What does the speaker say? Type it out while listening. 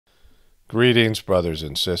Greetings, brothers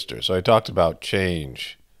and sisters. So I talked about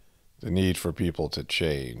change, the need for people to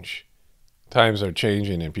change. Times are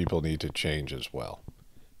changing and people need to change as well.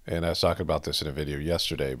 And I was talking about this in a video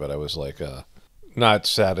yesterday, but I was not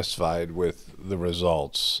satisfied with the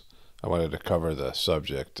results. I wanted to cover the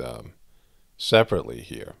subject separately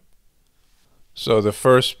here. So the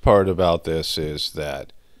first part about this is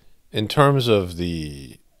that in terms of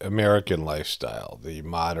the American lifestyle, the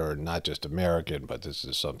modern, not just American, but this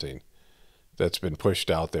is something that's been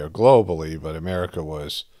pushed out there globally, but America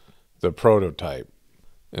was the prototype.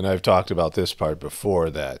 And I've talked about this part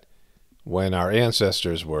before, that when our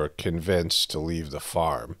ancestors were convinced to leave the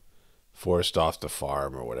farm, forced off the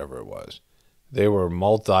farm or whatever it was, they were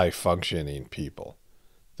multi-functioning people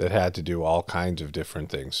that had to do all kinds of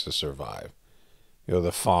different things to survive. You know,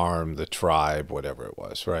 the farm, the tribe, whatever it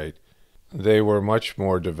was, right? They were much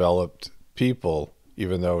more developed people,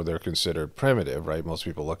 even though they're considered primitive, right? Most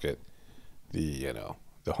people look at the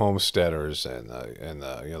homesteaders and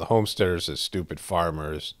the homesteaders as stupid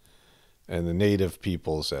farmers and the native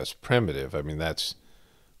peoples as primitive. I mean, that's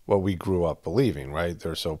what we grew up believing, right?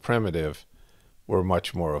 They're so primitive, we're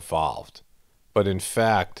much more evolved. But in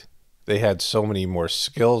fact, they had so many more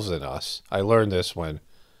skills than us. I learned this when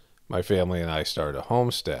my family and I started a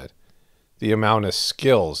homestead. The amount of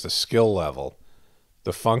skills, the skill level,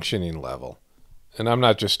 the functioning level. And I'm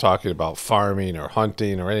not just talking about farming or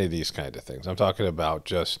hunting or any of these kind of things. I'm talking about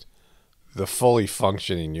just the fully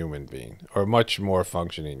functioning human being, or much more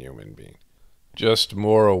functioning human being. Just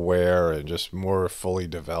more aware and just more fully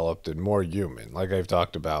developed and more human. Like I've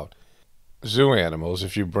talked about zoo animals,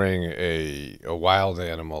 if you bring a wild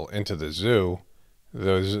animal into the zoo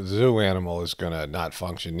animal is going to not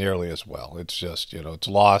function nearly as well. It's just, it's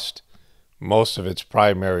lost most of its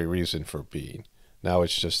primary reason for being. Now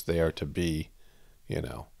it's just there to be,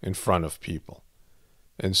 in front of people.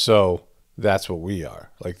 And so that's what we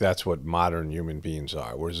are. Like, that's what modern human beings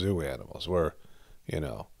are. We're zoo animals. We're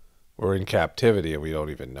in captivity and we don't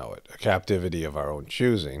even know it. A captivity of our own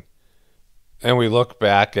choosing. And we look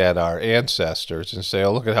back at our ancestors and say,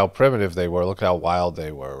 oh, look at how primitive they were. Look how wild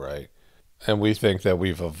they were, right? And we think that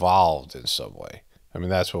we've evolved in some way. I mean,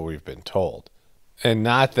 that's what we've been told. And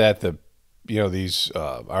not that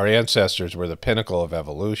our ancestors were the pinnacle of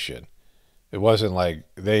evolution. It wasn't like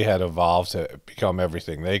they had evolved to become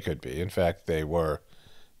everything they could be. In fact, they were,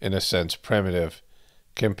 in a sense, primitive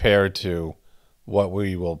compared to what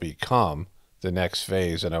we will become the next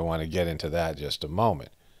phase, and I want to get into that in just a moment.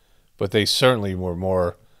 But they certainly were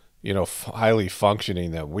more, highly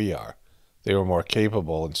functioning than we are. They were more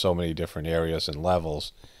capable in so many different areas and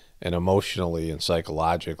levels, and emotionally and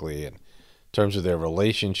psychologically, and in terms of their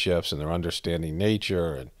relationships and their understanding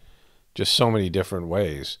nature, and just so many different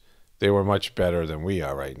ways. They were much better than we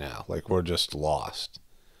are right now. Like, we're just lost.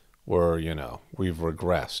 We've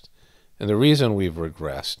regressed. And the reason we've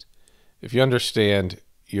regressed, if you understand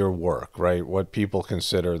your work, right, what people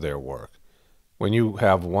consider their work, when you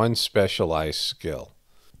have one specialized skill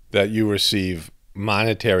that you receive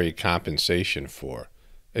monetary compensation for,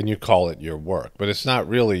 and you call it your work, but it's not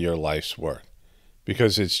really your life's work,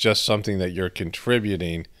 because it's just something that you're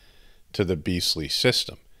contributing to the beastly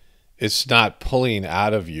system. It's not pulling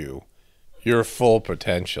out of you your full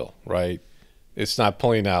potential, right? It's not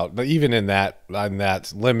pulling out, even on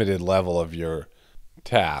that limited level of your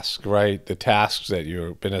task, right? The tasks that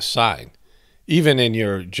you've been assigned. Even in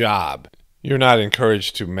your job, you're not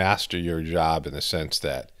encouraged to master your job in the sense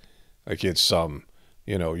that, like, it's you're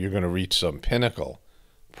going to reach some pinnacle.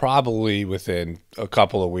 Probably within a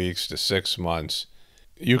couple of weeks to 6 months,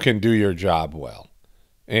 you can do your job well.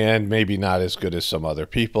 And maybe not as good as some other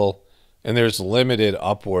people. And there's limited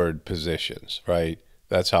upward positions, right?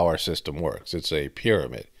 That's how our system works. It's a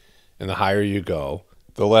pyramid. And the higher you go,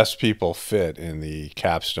 the less people fit in the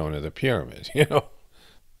capstone of the pyramid,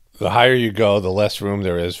 The higher you go, the less room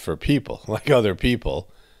there is for people, like other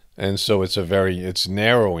people. And so it's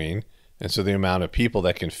narrowing. And so the amount of people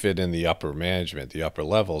that can fit in the upper management, the upper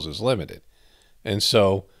levels, is limited. And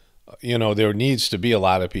so, there needs to be a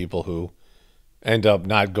lot of people who end up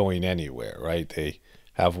not going anywhere, right? They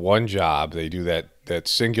have one job, they do that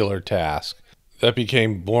singular task that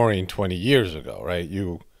became boring 20 years ago, right?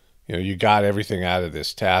 You got everything out of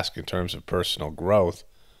this task in terms of personal growth.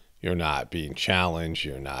 You're not being challenged.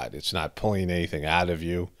 It's not pulling anything out of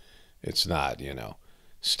you. It's not,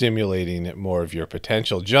 stimulating more of your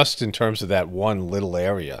potential just in terms of that one little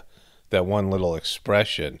area, that one little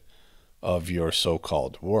expression of your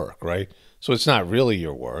so-called work, right? So it's not really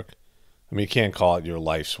your work. I mean, you can't call it your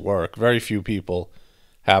life's work. Very few people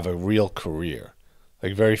have a real career.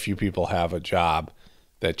 Like, very few people have a job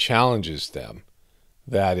that challenges them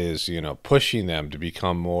that is, pushing them to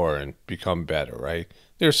become more and become better, right?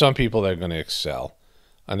 There are some people that are going to excel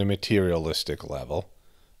on a materialistic level,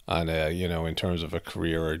 on a, in terms of a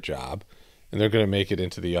career or job, and they're going to make it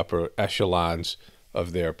into the upper echelons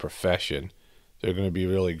of their profession. They're going to be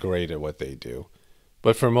really great at what they do.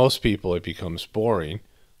 But for most people, it becomes boring,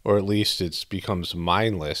 or at least it becomes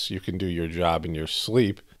mindless. You can do your job in your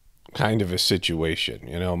sleep kind of a situation.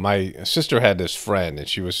 My sister had this friend, and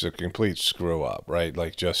she was a complete screw up, right?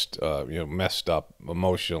 Like just, messed up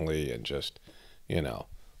emotionally and just,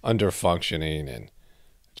 under functioning. And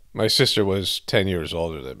my sister was 10 years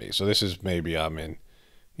older than me. So this is maybe I'm in,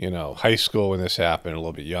 high school when this happened, a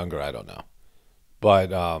little bit younger, I don't know.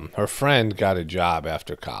 But her friend got a job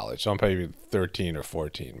after college. So I'm probably 13 or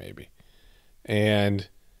 14 maybe. And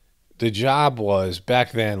the job was,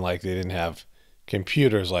 back then, like they didn't have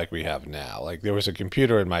computers like we have now. Like there was a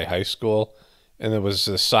computer in my high school, and it was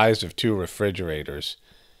the size of 2 refrigerators,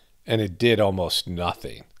 and it did almost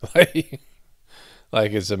nothing. Like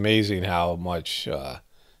it's amazing how much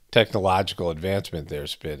technological advancement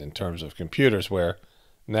there's been in terms of computers, where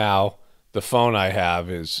now the phone I have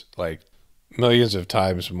is like millions of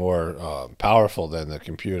times more powerful than the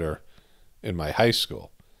computer in my high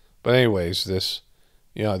school. But anyways, this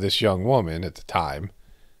young woman at the time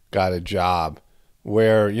got a job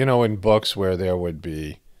where, in books where there would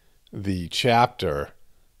be the chapter,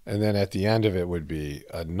 and then at the end of it would be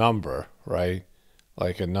a number, right?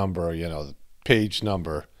 Like a number, page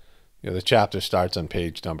number. The chapter starts on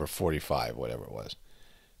page number 45, whatever it was.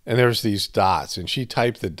 And there's these dots, and she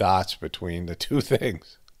typed the dots between the two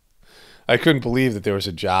things. I couldn't believe that there was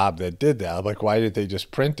a job that did that. I'm like, why did they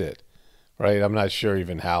just print it? Right? I'm not sure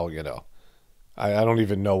even how, I don't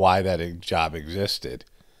even know why that job existed.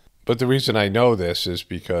 But the reason I know this is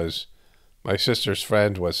because my sister's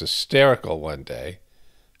friend was hysterical one day,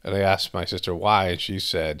 and I asked my sister why, and she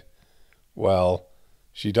said, well,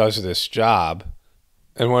 she does this job,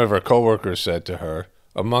 and one of her coworkers said to her,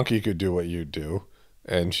 a monkey could do what you do,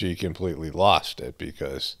 and she completely lost it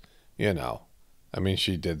because,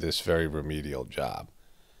 she did this very remedial job.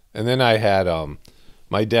 And then I had,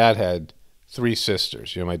 my dad had 3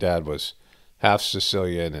 sisters. My dad was half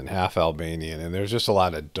Sicilian and half Albanian, and there's just a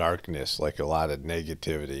lot of darkness, like a lot of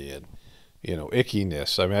negativity and,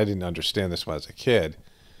 ickiness. I didn't understand this when I was a kid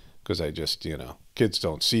because I just, kids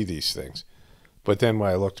don't see these things. But then when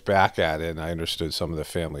I looked back at it and I understood some of the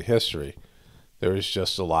family history, there was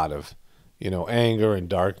just a lot of, anger and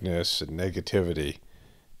darkness and negativity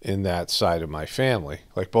in that side of my family.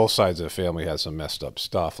 Like both sides of the family had some messed up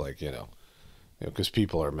stuff, like, because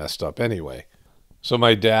people are messed up anyway. So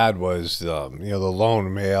my dad was, the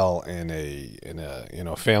lone male in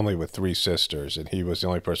a family with 3 sisters, and he was the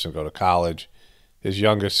only person to go to college. His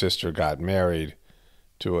youngest sister got married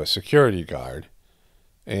to a security guard,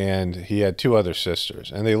 and he had 2 other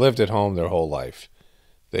sisters, and they lived at home their whole life.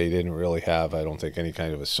 They didn't really have, I don't think, any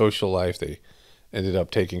kind of a social life. They ended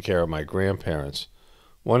up taking care of my grandparents.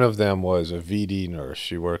 One of them was a VD nurse.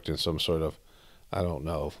 She worked in some sort of, I don't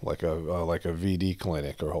know, like a VD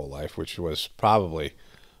clinic her whole life, which was probably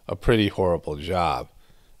a pretty horrible job.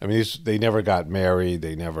 They never got married.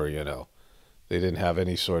 They never, they didn't have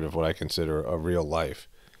any sort of what I consider a real life.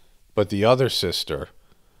 But the other sister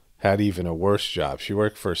had even a worse job. She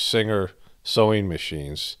worked for Singer sewing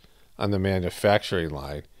machines on the manufacturing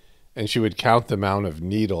line, and she would count the amount of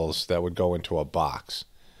needles that would go into a box,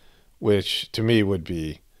 which to me would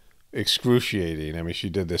be excruciating. She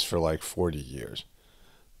did this for like 40 years.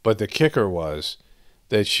 But the kicker was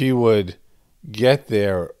that she would get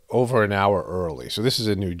there over an hour early. So this is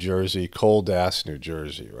in New Jersey, cold-ass New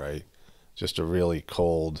Jersey, right? Just a really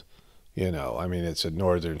cold, it's a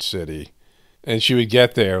northern city. And she would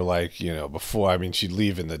get there like, before, she'd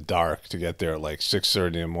leave in the dark to get there at like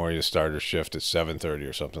 6:30 in the morning to start her shift at 7:30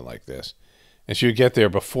 or something like this. And she would get there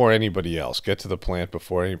before anybody else, get to the plant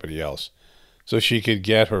before anybody else, so she could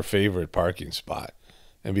get her favorite parking spot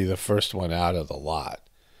and be the first one out of the lot.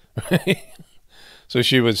 So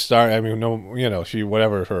she would start, she,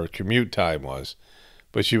 whatever her commute time was,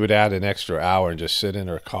 but she would add an extra hour and just sit in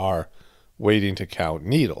her car waiting to count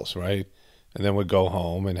needles, right? And then would go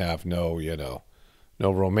home and have no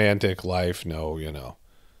romantic life, no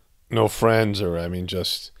friends, or, I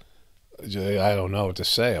don't know what to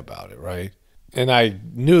say about it, right? And I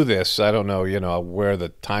knew this, I don't know, where the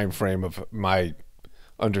time frame of my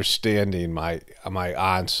understanding my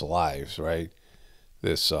aunt's lives, right?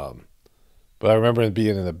 But I remember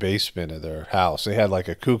being in the basement of their house. They had like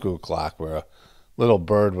a cuckoo clock where a little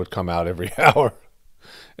bird would come out every hour,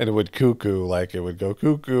 and it would cuckoo, like it would go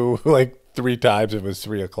cuckoo like 3 times if it was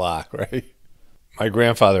 3 o'clock, right? my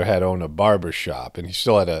grandfather had owned a barber shop, and he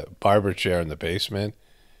still had a barber chair in the basement,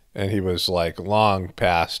 and he was like long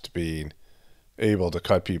past being able to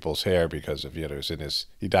cut people's hair because of, it was in his,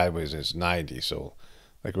 he died when he was in his 90s, so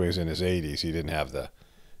like when he was in his 80s, he didn't have the,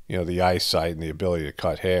 the eyesight and the ability to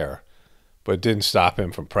cut hair, but it didn't stop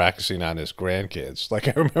him from practicing on his grandkids. Like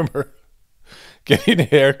I remember getting a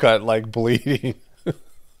haircut, like bleeding.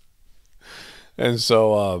 And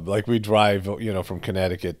so, like we drive, from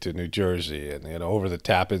Connecticut to New Jersey, and over the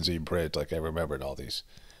Tappan Zee Bridge. Like I remembered all these,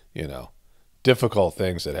 difficult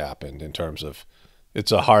things that happened in terms of,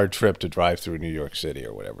 it's a hard trip to drive through New York City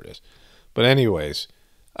or whatever it is. But anyways,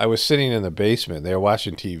 I was sitting in the basement. They were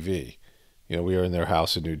watching TV. We were in their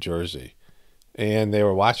house in New Jersey, and they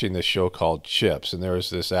were watching this show called Chips. And there was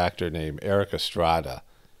this actor named Eric Estrada,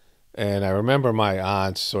 and I remember my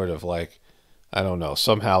aunts sort of like, I don't know,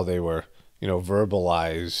 somehow they were,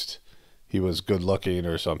 verbalized he was good looking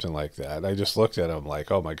or something like that. And I just looked at him like,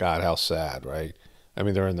 oh my God, how sad, right? I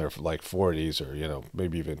mean, they're in their like 40s or,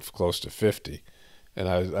 maybe even close to 50. And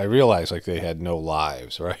I realized like they had no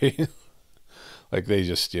lives, right? Like they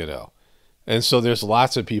just, And so there's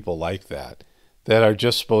lots of people like that are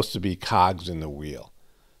just supposed to be cogs in the wheel.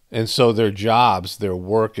 And so their jobs, their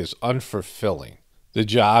work is unfulfilling. The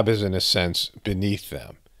job is in a sense beneath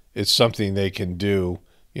them. It's something they can do.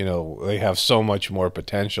 They have so much more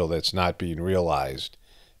potential that's not being realized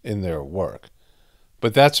in their work.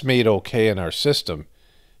 But that's made okay in our system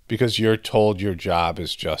because you're told your job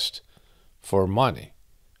is just for money,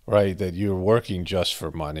 right? That you're working just for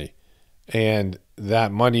money, and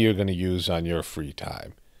that money you're going to use on your free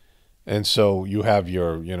time. And so you have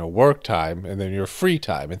your, work time and then your free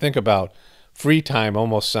time. And think about free time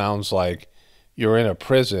almost sounds like you're in a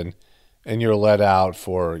prison and you're let out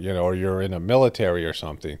for, or you're in a military or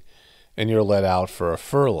something, and you're let out for a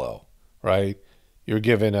furlough, right? You're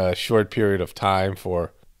given a short period of time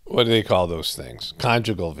for, what do they call those things?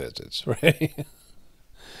 Conjugal visits, right?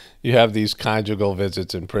 You have these conjugal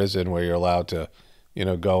visits in prison where you're allowed to,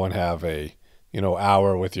 go and have a,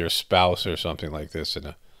 hour with your spouse or something like this in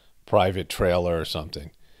a private trailer or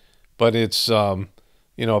something. But it's, a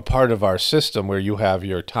part of our system where you have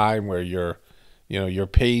your time where you're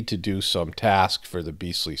paid to do some task for the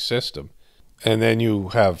beastly system. And then you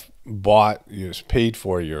have paid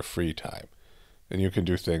for your free time. And you can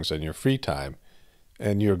do things on your free time,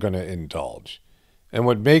 and you're going to indulge. And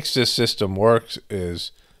what makes this system work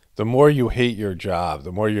is the more you hate your job,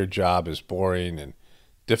 the more your job is boring and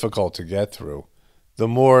difficult to get through, the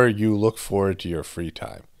more you look forward to your free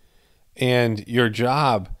time. And your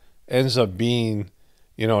job ends up being,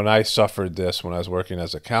 and I suffered this when I was working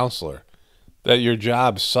as a counselor, that your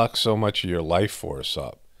job sucks so much of your life force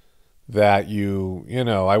up that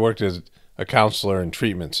I worked as a counselor in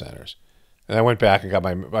treatment centers. And I went back and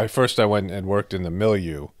got first I went and worked in the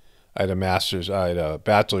milieu. I had a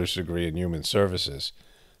bachelor's degree in human services.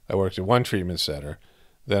 I worked at one treatment center.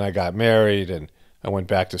 Then I got married and I went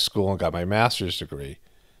back to school and got my master's degree.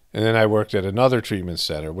 And then I worked at another treatment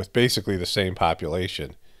center with basically the same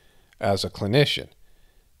population as a clinician.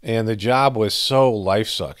 And the job was so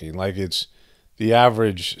life-sucking. Like the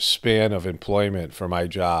average span of employment for my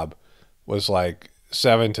job was like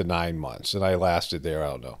 7 to 9 months. And I lasted there, I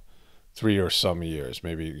don't know, 3 or some years,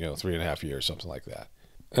 maybe, 3.5 years, something like that.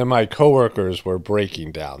 And my coworkers were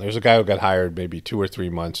breaking down. There's a guy who got hired maybe 2 or 3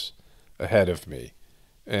 months ahead of me.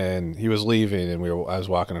 And he was leaving, and I was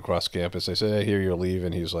walking across campus. I said, I hear you're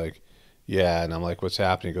leaving. He's like, yeah. And I'm like, what's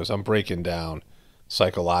happening? He goes, I'm breaking down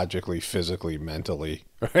psychologically, physically, mentally,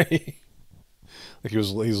 right? Like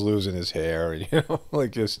he's losing his hair, and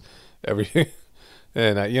like just everything.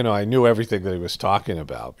 And I knew everything that he was talking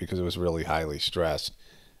about because it was really highly stressed.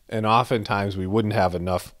 And oftentimes we wouldn't have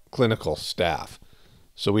enough clinical staff,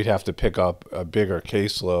 so we'd have to pick up a bigger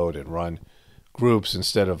caseload and run groups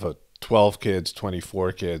instead of 12 kids,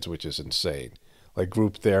 24 kids, which is insane. Like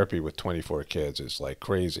group therapy with 24 kids is like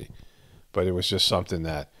crazy. But it was just something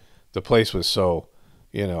that the place was so,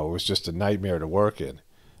 it was just a nightmare to work in.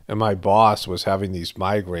 And my boss was having these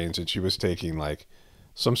migraines, and she was taking like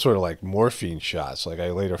some sort of like morphine shots. Like I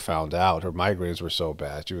later found out her migraines were so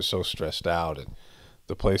bad. She was so stressed out, and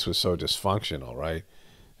the place was so dysfunctional, right?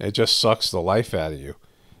 And it just sucks the life out of you.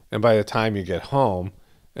 And by the time you get home,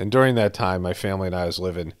 and during that time, my family and I was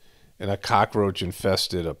living in a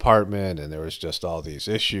cockroach-infested apartment, and there was just all these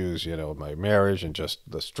issues, my marriage and just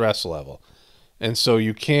the stress level. And so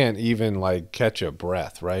you can't even like catch a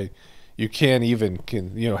breath, right? You can't even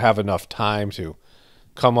have enough time to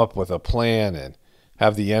come up with a plan and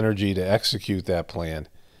have the energy to execute that plan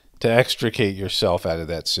to extricate yourself out of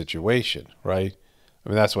that situation, right? I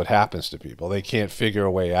mean, that's what happens to people. They can't figure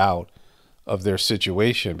a way out of their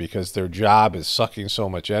situation because their job is sucking so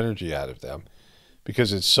much energy out of them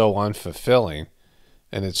because it's so unfulfilling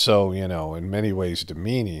and it's so, in many ways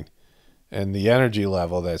demeaning. And the energy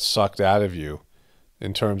level that's sucked out of you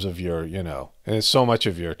in terms of your, and it's so much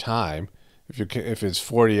of your time. If it's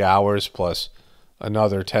 40 hours plus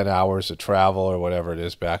another 10 hours of travel or whatever it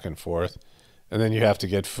is back and forth, and then you have to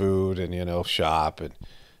get food and, shop and,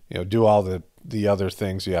 do all the other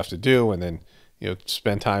things you have to do, and then,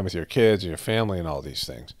 spend time with your kids and your family and all these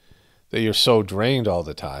things, that you're so drained all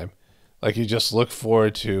the time. Like you just look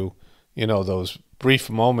forward to, those brief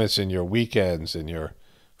moments in your weekends and your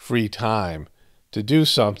free time to do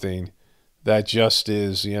something that just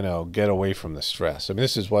is, get away from the stress. I mean,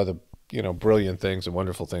 this is one of the, brilliant things and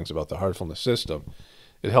wonderful things about the heartfulness system.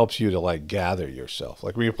 It helps you to like gather yourself.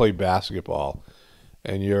 Like when you play basketball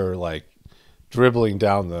and you're like dribbling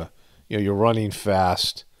down you're running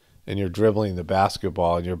fast and you're dribbling the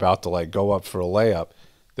basketball and you're about to like go up for a layup.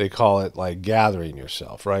 They call it like gathering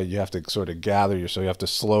yourself, right? You have to sort of gather yourself. You have to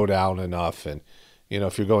slow down enough. And,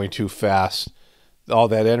 if you're going too fast, all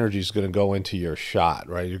that energy is going to go into your shot,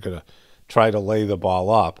 right? You're going to try to lay the ball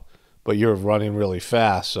up, but you're running really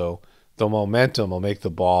fast. So the momentum will make the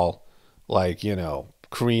ball like,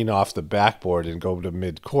 careen off the backboard and go to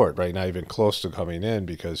mid-court, right? Not even close to coming in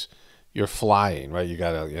because you're flying, right? You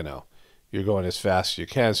got to, you're going as fast as you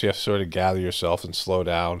can. So you have to sort of gather yourself and slow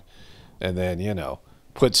down and then,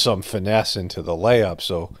 put some finesse into the layup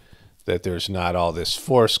so that there's not all this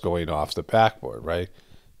force going off the backboard, right?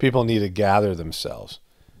 People need to gather themselves.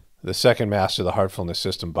 The second master of the heartfulness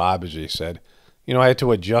system, Babaji, said, I had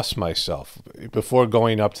to adjust myself before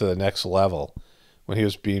going up to the next level when he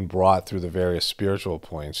was being brought through the various spiritual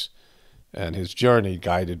points and his journey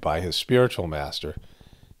guided by his spiritual master.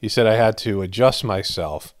 He said, I had to adjust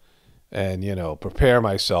myself and, prepare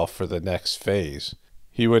myself for the next phase.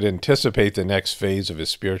 He would anticipate the next phase of his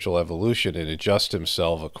spiritual evolution and adjust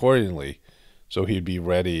himself accordingly so he'd be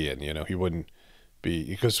ready and, he wouldn't be,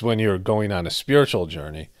 because when you're going on a spiritual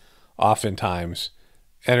journey, oftentimes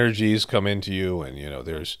energies come into you and,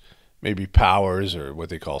 there's maybe powers or what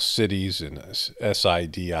they call siddhis and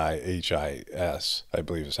SIDIHIS, I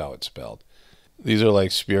believe is how it's spelled. These are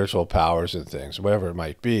like spiritual powers and things, whatever it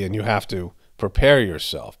might be, and you have to prepare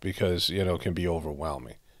yourself because, it can be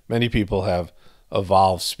overwhelming. Many people have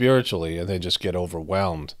evolved spiritually and they just get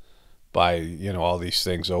overwhelmed by, all these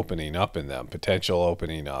things opening up in them, potential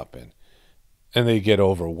opening up, and they get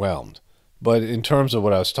overwhelmed. But in terms of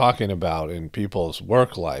what I was talking about in people's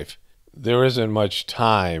work life, there isn't much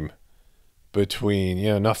time between,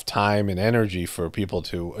 enough time and energy for people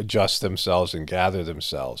to adjust themselves and gather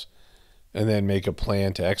themselves and then make a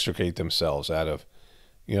plan to extricate themselves out of,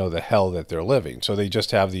 the hell that they're living. So they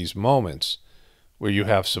just have these moments where you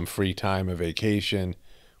have some free time, a vacation,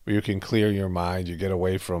 where you can clear your mind, you get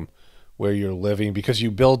away from where you're living because you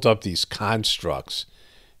build up these constructs.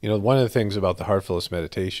 One of the things about the heartfulness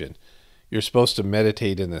meditation, you're supposed to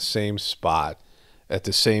meditate in the same spot at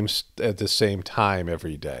the same time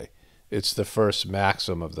every day. It's the first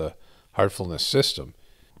maxim of the heartfulness system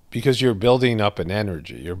because you're building up an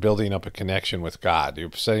energy. You're building up a connection with God.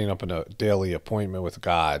 You're setting up a daily appointment with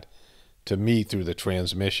God to meet through the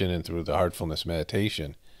transmission and through the heartfulness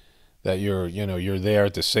meditation, that you're there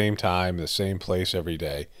at the same time, the same place every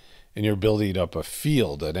day, and you're building up a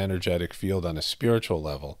field, an energetic field on a spiritual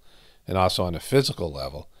level and also on a physical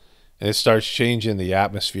level. And it starts changing the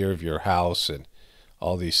atmosphere of your house, and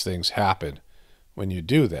all these things happen when you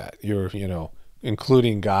do that. You're,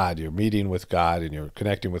 including God, you're meeting with God and you're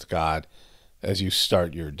connecting with God as you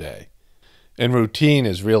start your day. And routine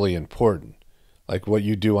is really important, like what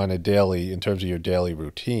you do on a daily, in terms of your daily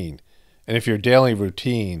routine. And if your daily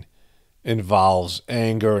routine involves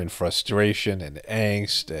anger and frustration and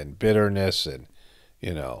angst and bitterness and,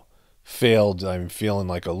 I'm feeling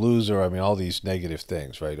like a loser. All these negative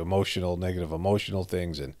things, right? Negative emotional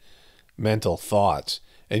things and mental thoughts.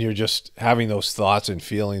 And you're just having those thoughts and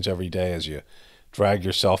feelings every day as you drag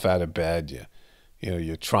yourself out of bed.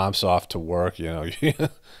 You tromps off to work,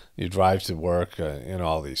 you drive to work,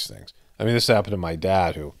 all these things. This happened to my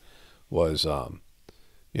dad, who was, a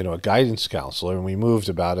guidance counselor, and we moved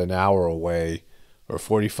about an hour away or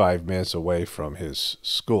 45 minutes away from his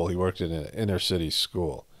school. He worked in an inner city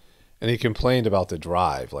school. And he complained about the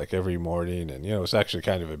drive, like every morning. And, it was actually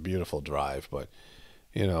kind of a beautiful drive, but,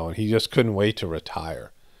 and he just couldn't wait to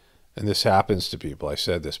retire. And this happens to people. I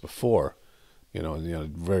said this before,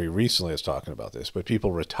 very recently I was talking about this, but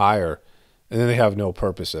people retire and then they have no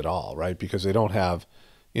purpose at all, right? Because they don't have,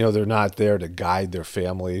 they're not there to guide their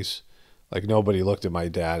families. Like nobody looked at my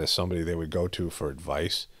dad as somebody they would go to for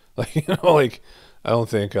advice. Like, I don't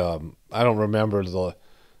think I don't remember the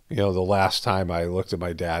last time I looked at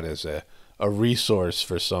my dad as a resource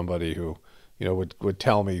for somebody who would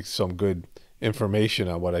tell me some good information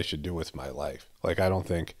on what I should do with my life. Like I don't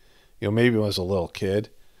think maybe when I was a little kid,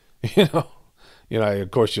 you know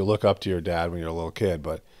of course you look up to your dad when you're a little kid,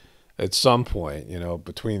 but at some point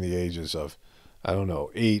between the ages of I don't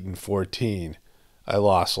know 8 and 14, I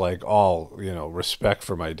lost like all respect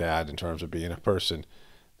for my dad in terms of being a person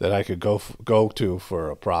that I could go to for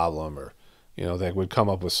a problem, or that would come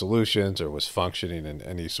up with solutions or was functioning in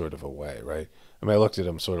any sort of a way, right? I mean, I looked at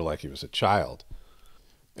him sort of like he was a child.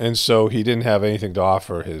 And so he didn't have anything to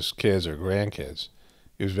offer his kids or grandkids.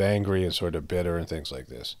 He was angry and sort of bitter and things like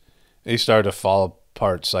this. And he started to fall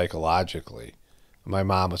apart psychologically. My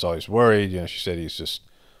mom was always worried. She said he's just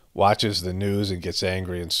watches the news and gets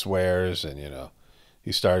angry and swears, and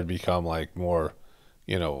he started to become like more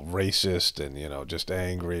racist and just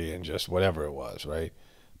angry and just whatever it was, right?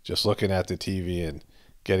 Just looking at the TV and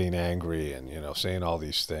getting angry and saying all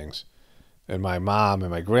these things. And my mom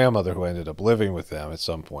and my grandmother, who ended up living with them at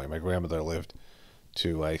some point, my grandmother lived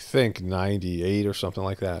to I think 98 or something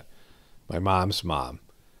like that, my mom's mom,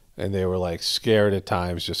 and they were like scared at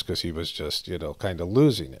times just because he was just kind of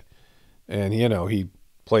losing it. And he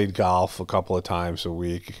played golf a couple of times a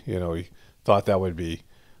week. He thought that would be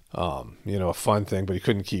a fun thing, but he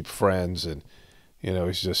couldn't keep friends, and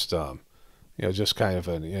he's just just kind of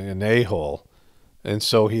an a-hole, and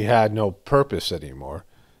so he had no purpose anymore,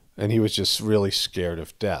 and he was just really scared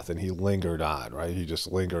of death, and he lingered on, right? He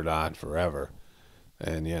just lingered on forever,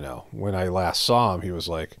 and when I last saw him, he was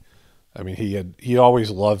like, I mean, he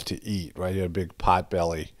always loved to eat, right? He had a big pot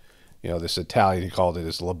belly, this Italian, he called it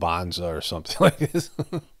his labanza or something like this.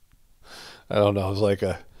 I don't know, it was like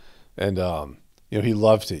and he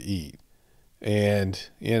loved to eat. And,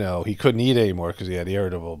 he couldn't eat anymore because he had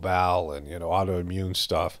irritable bowel and, autoimmune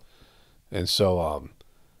stuff. And so,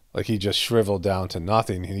 like, he just shriveled down to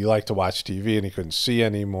nothing. He liked to watch TV and he couldn't see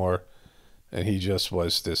anymore. And he just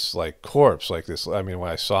was this, like, corpse, like this. I mean,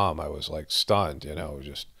 when I saw him, I was, like, stunned, it was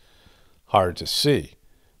just hard to see.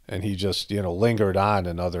 And he just, lingered on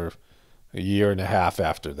another year and a half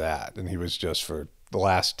after that. And he was just, for the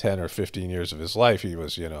last 10 or 15 years of his life, he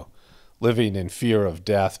was, living in fear of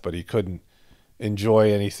death, but he couldn't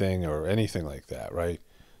enjoy anything or anything like that, right?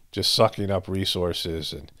 Just sucking up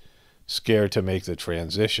resources and scared to make the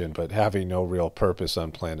transition, but having no real purpose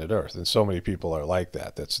on planet Earth. And so many people are like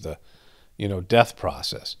that. That's the, death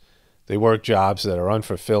process. They work jobs that are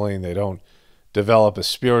unfulfilling. They don't develop a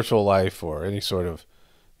spiritual life or any sort of,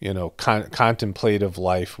 contemplative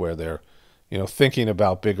life where they're, thinking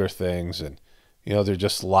about bigger things, and, they're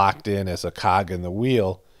just locked in as a cog in the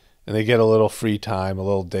wheel. And they get a little free time, a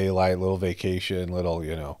little daylight, a little vacation,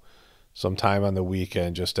 little, some time on the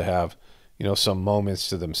weekend just to have, some moments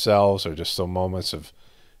to themselves, or just some moments of,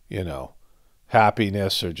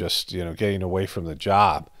 happiness, or just, getting away from the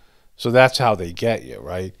job. So that's how they get you,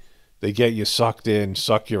 right? They get you sucked in,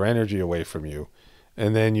 suck your energy away from you,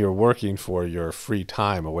 and then you're working for your free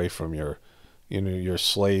time away from your, your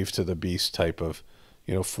slave to the beast type of,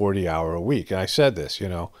 40-hour a week. And I said this,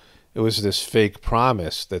 it was this fake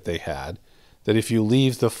promise that they had that if you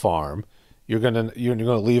leave the farm, you're gonna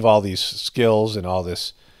leave all these skills and all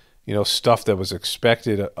this, stuff that was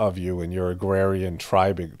expected of you in your agrarian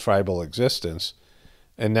tribal existence,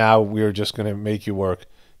 and now we're just gonna make you work.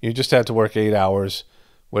 You just had to work 8 hours,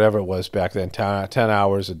 whatever it was back then, 10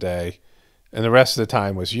 hours a day, and the rest of the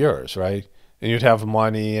time was yours, right? And you'd have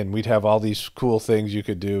money, and we'd have all these cool things you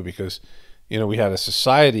could do because, we had a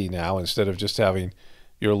society now instead of just having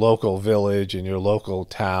your local village and your local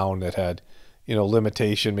town that had,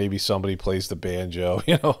 limitation. Maybe somebody plays the banjo,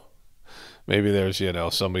 maybe there's,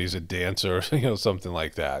 somebody's a dancer, something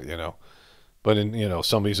like that, but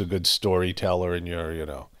somebody's a good storyteller and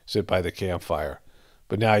you're, sit by the campfire.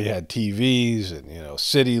 But now you had TVs and,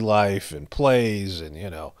 city life and plays and,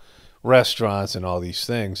 restaurants and all these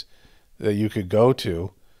things that you could go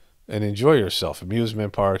to and enjoy yourself.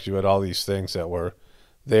 Amusement parks, you had all these things that were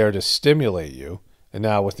there to stimulate you. And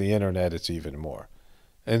now with the internet, it's even more.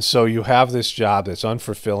 And so you have this job that's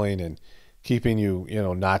unfulfilling and keeping you,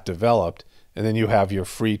 not developed. And then you have your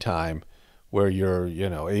free time where you're,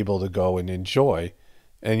 able to go and enjoy,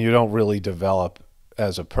 and you don't really develop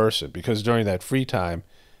as a person, because during that free time,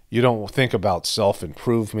 you don't think about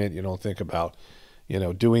self-improvement. You don't think about,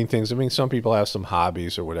 doing things. I mean, some people have some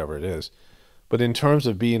hobbies or whatever it is. But in terms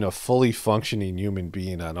of being a fully functioning human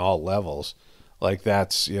being on all levels, like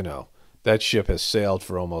that's, that ship has sailed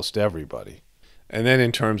for almost everybody. And then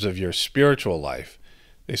in terms of your spiritual life,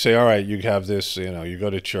 they say, all right, you have this, you go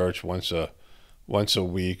to church once once a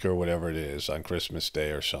week or whatever it is on Christmas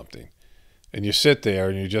Day or something. And you sit there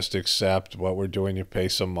and you just accept what we're doing. You pay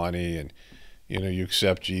some money and, you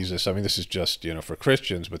accept Jesus. I mean, this is just, for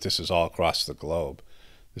Christians, but this is all across the globe.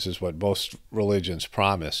 This is what most religions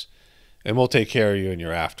promise. And we'll take care of you in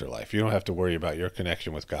your afterlife. You don't have to worry about your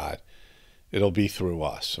connection with God. It'll be through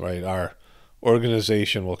us, right? Our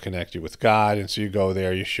organization will connect you with God. And so you go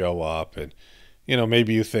there, you show up, and,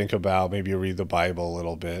 maybe you think about, maybe you read the Bible a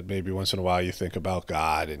little bit. Maybe once in a while you think about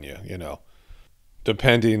God, and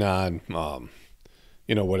depending on,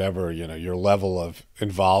 whatever, your level of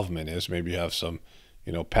involvement is. Maybe you have some,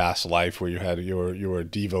 past life where you were a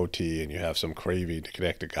devotee and you have some craving to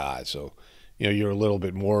connect to God. So, you're a little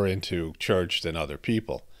bit more into church than other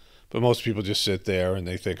people. But most people just sit there and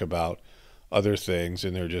they think about other things,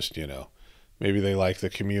 and they're just, maybe they like the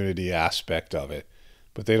community aspect of it,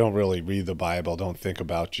 but they don't really read the Bible, don't think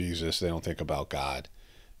about Jesus, they don't think about God.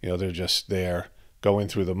 They're just there going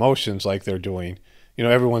through the motions like they're doing.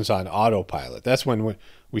 Everyone's on autopilot. That's when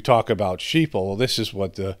we talk about sheeple. Well, this is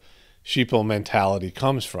what the sheeple mentality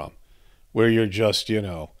comes from, where you're just,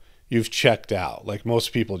 you've checked out. Like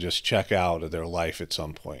most people just check out of their life at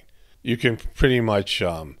some point. You can pretty much,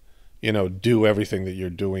 do everything that you're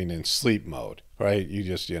doing in sleep mode, right? You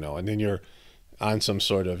just, and then you're on some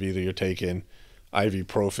sort of, either you're taking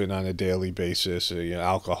ibuprofen on a daily basis, or,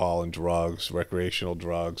 alcohol and drugs, recreational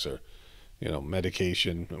drugs, or,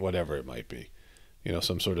 medication, whatever it might be.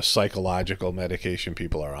 Some sort of psychological medication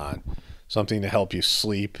people are on, something to help you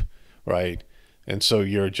sleep, right? And so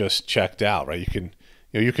you're just checked out, right?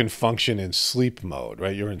 You can function in sleep mode,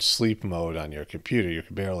 right? You're in sleep mode on your computer. You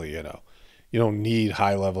can barely, you don't need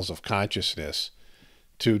high levels of consciousness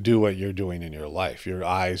to do what you're doing in your life. Your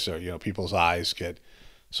eyes are, people's eyes get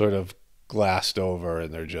sort of glassed over,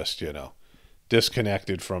 and they're just,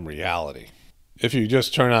 disconnected from reality. If you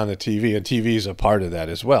just turn on the TV, and TV is a part of that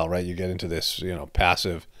as well, right? You get into this,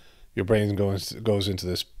 passive, your brain goes into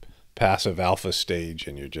this passive alpha stage,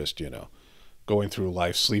 and you're just, going through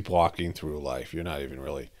life, sleepwalking through life. You're not even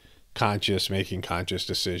really conscious, making conscious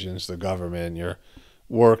decisions. The government, your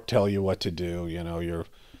work tell you what to do,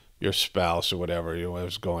 your spouse or whatever,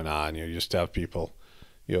 what's going on. You just have people,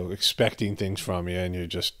 expecting things from you, and you're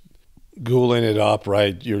just ghouling it up,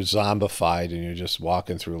 right? You're zombified, and you're just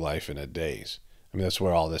walking through life in a daze. I mean, that's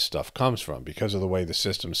where all this stuff comes from. Because of the way the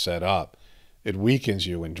system's set up, it weakens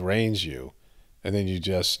you and drains you, and then you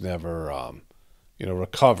just never,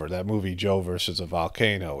 recover. That movie Joe versus a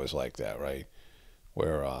Volcano is like that, right?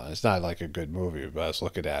 Where it's not like a good movie, but I was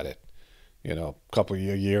looking at it, a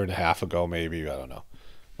year and a half ago, maybe, I don't know.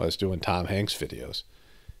 I was doing Tom Hanks videos,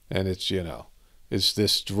 and it's, it's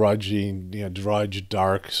this drudge,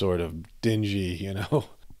 dark, sort of dingy,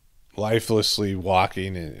 lifelessly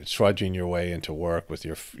walking and trudging your way into work with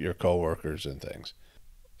your coworkers and things.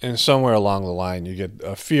 And somewhere along the line, you get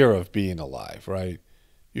a fear of being alive, right?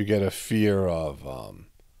 You get a fear of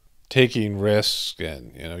taking risks,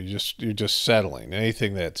 and you're just settling.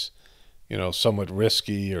 Anything that's somewhat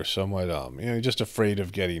risky or somewhat you're just afraid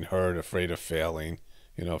of getting hurt, afraid of failing,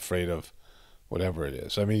 afraid of whatever it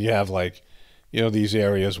is. I mean, you have these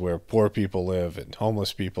areas where poor people live and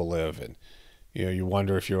homeless people live, and you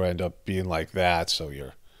wonder if you end up being like that. So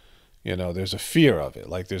there's a fear of it.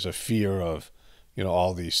 Like there's a fear of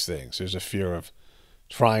all these things. There's a fear of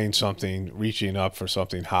trying something, reaching up for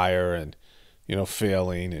something higher, and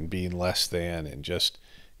failing and being less than, and just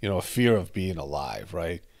a fear of being alive,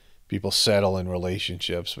 right? People settle in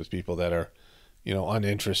relationships with people that are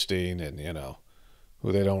uninteresting, and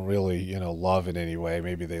who they don't really love in any way.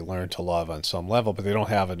 Maybe they learn to love on some level, but they don't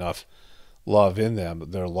have enough love in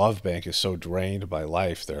them. Their love bank is so drained by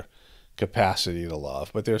life, their capacity to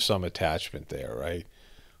love, but there's some attachment there, right?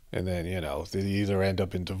 And then they either end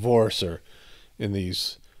up in divorce or in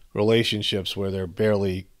these relationships where they're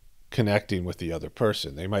barely connecting with the other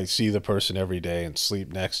person. They might see the person every day and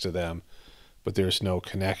sleep next to them, but there's no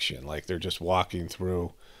connection. Like they're just walking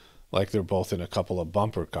through, like they're both in a couple of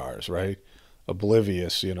bumper cars, right?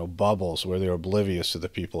 Oblivious, bubbles where they're oblivious to the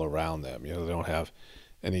people around them. They don't have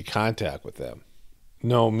any contact with them.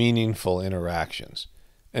 No meaningful interactions.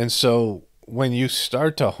 And so when you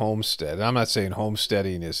start to homestead, and I'm not saying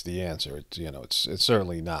homesteading is the answer. It's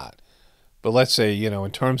certainly not. But let's say,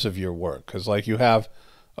 in terms of your work, because you have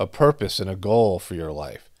a purpose and a goal for your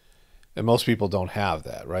life. And most people don't have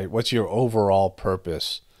that, right? What's your overall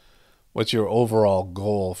purpose? What's your overall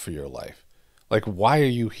goal for your life? Why are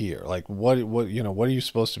you here? What are you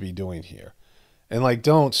supposed to be doing here? And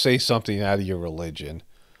don't say something out of your religion,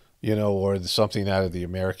 or something out of the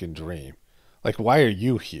American dream. Why are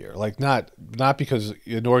you here? Not because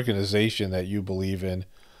an organization that you believe in,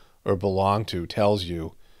 or belong to tells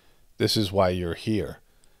you this is why you're here.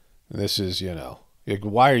 This is, like,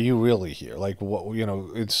 why are you really here? Like, what,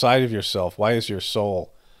 inside of yourself, why is your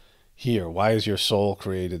soul here? Why has your soul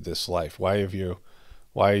created this life? Why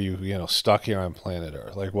are you, stuck here on planet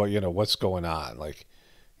Earth? Like, what, what's going on? Like,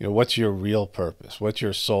 what's your real purpose? What's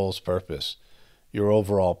your soul's purpose? Your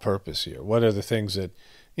overall purpose here? What are the things that,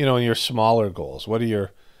 in your smaller goals? What are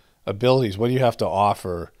your abilities? What do you have to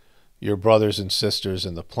offer your brothers and sisters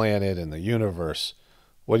in the planet and the universe?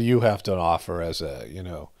 What do you have to offer as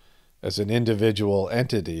as an individual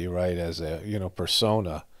entity, right? As a,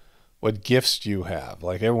 persona? What gifts do you have?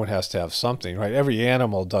 Like, everyone has to have something, right? Every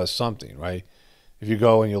animal does something, right? If you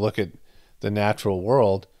go and you look at the natural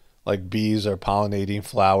world, like bees are pollinating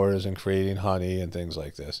flowers and creating honey and things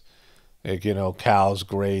like this. Like, cows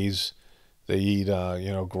graze, they eat,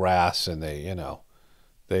 grass, and they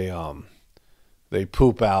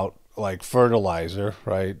poop out like fertilizer,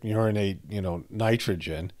 right? Urinate,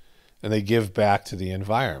 nitrogen, and they give back to the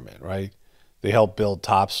environment, right? They help build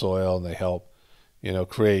topsoil, and they help,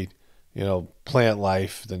 create, plant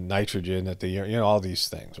life, the nitrogen that they, all these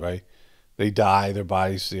things, right? They die, their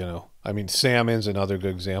bodies, I mean, salmon's another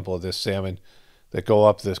good example of this. Salmon that go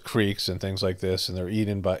up the creeks and things like this, and they're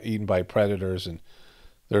eaten by predators, and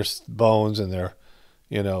their bones and their,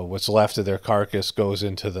 what's left of their carcass goes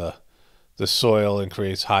into the soil and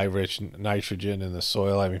creates high rich nitrogen in the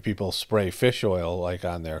soil. I mean, people spray fish oil like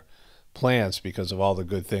on their plants because of all the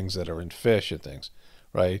good things that are in fish and things,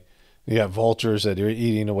 right? You have vultures that are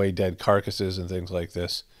eating away dead carcasses and things like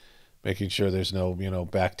this, making sure there's no,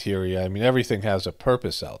 bacteria. I mean, everything has a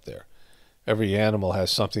purpose out there. Every animal has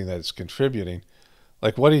something that's contributing.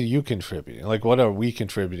 Like, what are you contributing? Like, what are we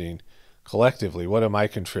contributing collectively? What am I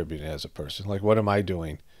contributing as a person? Like, what am I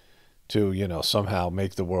doing to, somehow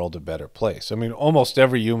make the world a better place? I mean, almost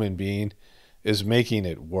every human being is making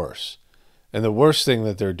it worse. And the worst thing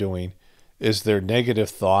that they're doing is their negative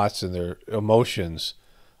thoughts and their emotions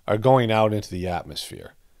are going out into the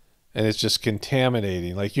atmosphere. And it's just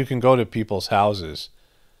contaminating. Like, you can go to people's houses.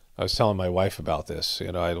 I was telling my wife about this.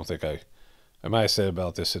 I don't think I might have said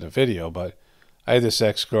about this in a video, but I had this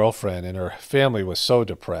ex-girlfriend, and her family was so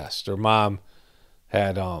depressed. Her mom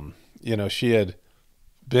had, she had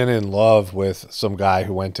been in love with some guy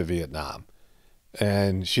who went to Vietnam,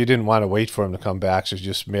 and she didn't want to wait for him to come back. So she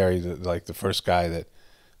just married the first guy that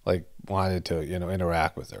wanted to,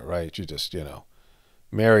 interact with her, right? She just,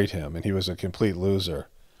 married him, and he was a complete loser.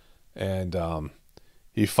 And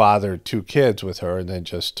he fathered 2 kids with her and then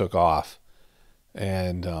just took off.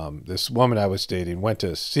 And this woman I was dating went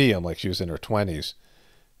to see him, like she was in her 20s,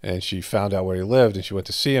 and she found out where he lived, and she went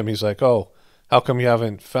to see him. He's like, "Oh, how come you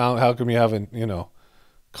haven't,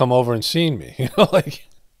 come over and seen me?" Like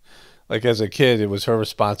as a kid, it was her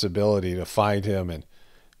responsibility to find him and,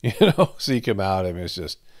 seek him out. I mean, it's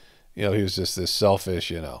just, he was just this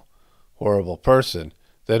selfish, horrible person.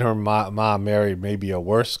 Then her mom married maybe a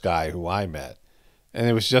worse guy who I met. And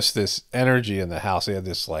it was just this energy in the house. They had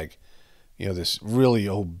this this really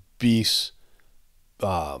obese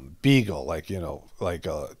beagle, like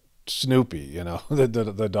Snoopy,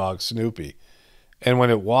 the dog Snoopy. And when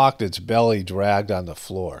it walked, its belly dragged on the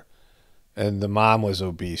floor. And the mom was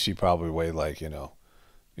obese. She probably weighed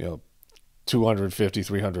 250,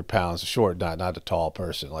 300 pounds, short, not a tall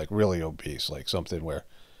person, like really obese, like something where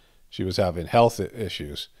she was having health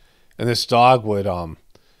issues. And this dog would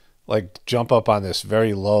jump up on this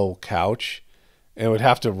very low couch, and it would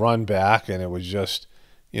have to run back, and it would just,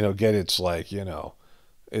 get its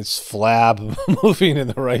its flab moving in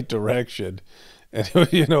the right direction. And,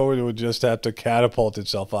 it would just have to catapult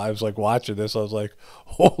itself. I was watching this. I was like,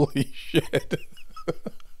 holy shit.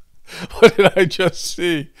 What did I just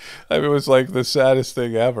see? I mean, it was the saddest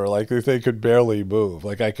thing ever. They could barely move.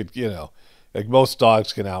 I could, most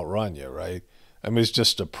dogs can outrun you, right? I mean, it's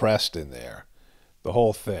just depressed in there. The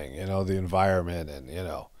whole thing, the environment, and,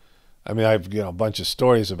 I mean, I've, a bunch of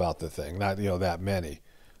stories about the thing, not, that many.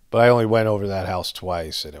 But I only went over that house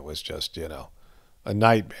twice, and it was just, a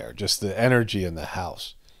nightmare, just the energy in the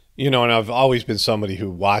house. And I've always been somebody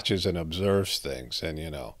who watches and observes things and,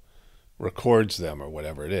 records them or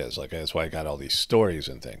whatever it is. That's why I got all these stories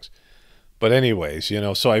and things. But anyways,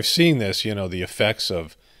 so I've seen this, the effects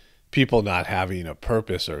of people not having a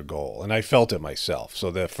purpose or goal. And I felt it myself.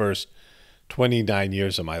 So the first 29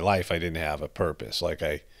 years of my life, I didn't have a purpose.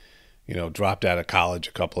 I, dropped out of college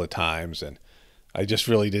a couple of times, and I just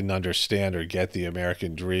really didn't understand or get the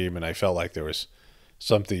American dream. And I felt like there was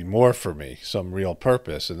something more for me, some real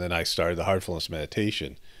purpose. And then I started the heartfulness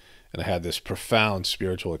meditation, and I had this profound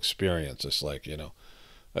spiritual experience. It's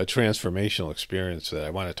a transformational experience that I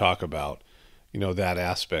want to talk about that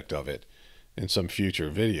aspect of it in some future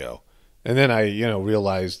video. And then I,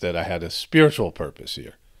 realized that I had a spiritual purpose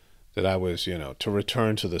here, that I was, to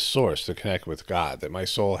return to the source, to connect with God, that my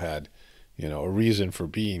soul had, a reason for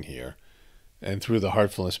being here. And through the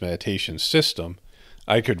heartfulness meditation system,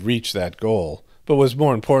 I could reach that goal, but was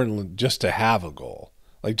more important just to have a goal,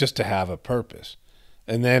 like just to have a purpose.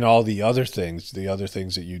 And then all the other things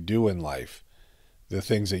that you do in life, the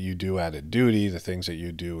things that you do out of duty, the things that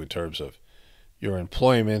you do in terms of your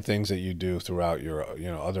employment, things that you do throughout your,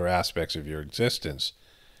 other aspects of your existence,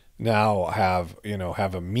 now have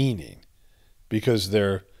a meaning, because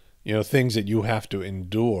they're, things that you have to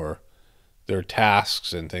endure. They're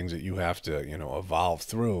tasks and things that you have to, evolve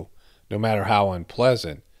through, no matter how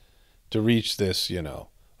unpleasant, to reach this,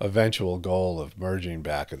 eventual goal of merging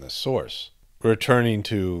back in the source, returning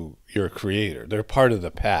to your creator. They're part of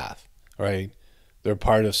the path, right? They're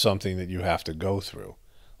part of something that you have to go through.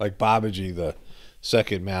 Like Babaji, the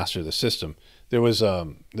second master of the system, there was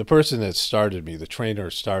the person that started me, the trainer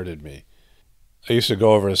started me. I used to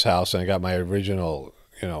go over his house, and I got my original,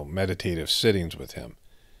 meditative sittings with him.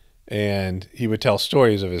 And he would tell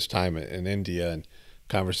stories of his time in India and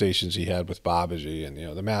conversations he had with Babaji. And,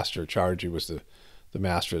 the master Charji was the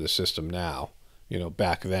master of the system now,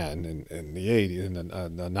 back then in the 80s, in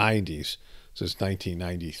the 90s, since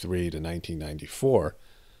 1993 to 1994.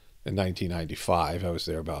 In 1995, I was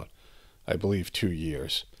there about, I believe, 2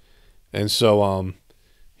 years. And so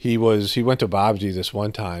he went to Babaji this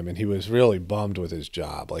one time, and he was really bummed with his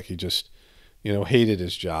job. Like he just, hated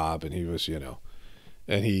his job, and he was,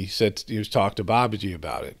 and he said he was talking to Babaji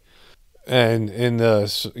about it. And in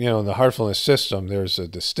the, in the heartfulness system, there's a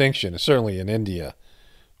distinction, certainly in India,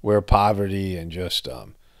 where poverty and just,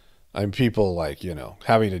 people like,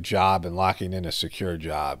 having a job and locking in a secure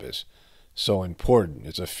job is so important.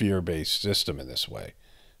 It's a fear-based system in this way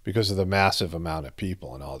because of the massive amount of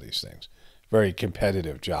people and all these things. Very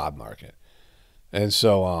competitive job market. And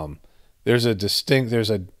so there's a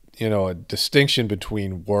distinction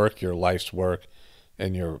between work, your life's work,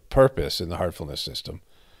 and your purpose in the heartfulness system,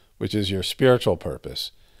 which is your spiritual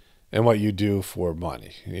purpose, and what you do for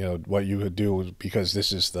money. What you would do because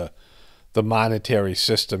this is the monetary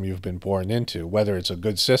system you've been born into, whether it's a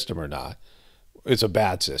good system or not. It's a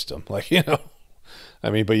bad system, but you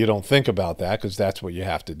don't think about that because that's what you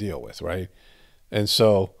have to deal with, right? And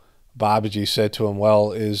so Babaji said to him,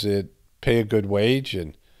 well, is it pay a good wage?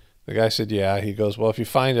 And the guy said, yeah. He goes, well, if you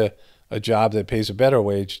find a job that pays a better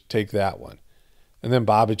wage, take that one. And then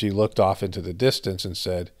Babaji looked off into the distance and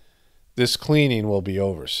said, this cleaning will be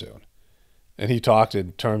over soon. And he talked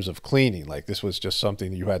in terms of cleaning, like this was just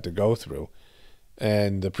something you had to go through.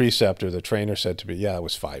 And the preceptor, the trainer, said to me, yeah, it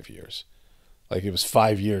was 5 years. Like it was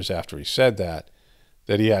 5 years after he said that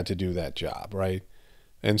he had to do that job, right?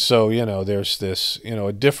 And so, there's this,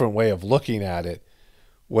 a different way of looking at it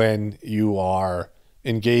when you are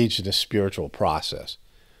engaged in a spiritual process.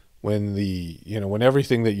 When when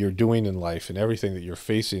everything that you're doing in life and everything that you're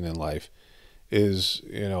facing in life is,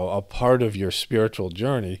 a part of your spiritual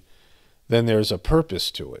journey, then there's a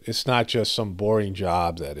purpose to it. It's not just some boring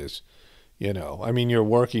job that is, you're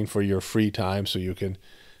working for your free time so you can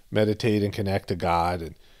meditate and connect to God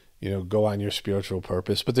and, go on your spiritual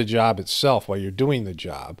purpose. But the job itself, while you're doing the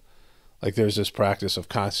job, like there's this practice of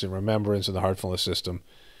constant remembrance in the heartfulness system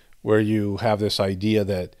where you have this idea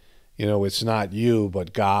that, it's not you,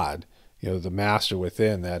 but God, the master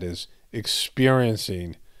within that is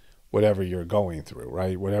experiencing whatever you're going through,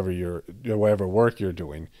 right? Whatever work you're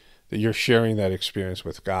doing, that you're sharing that experience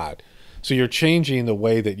with God. So you're changing the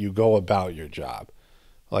way that you go about your job,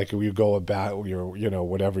 like you go about your,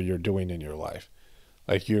 whatever you're doing in your life.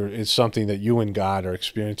 Like it's something that you and God are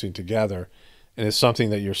experiencing together, and it's something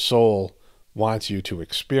that your soul wants you to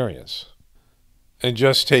experience. And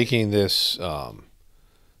just taking this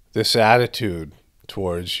this attitude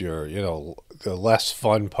towards your, the less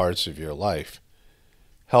fun parts of your life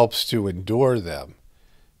helps to endure them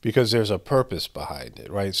because there's a purpose behind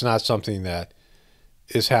it, right? It's not something that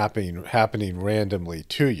is happening randomly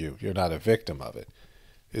to you. You're not a victim of it.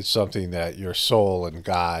 It's something that your soul and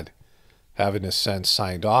God have, in a sense,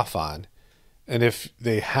 signed off on. And if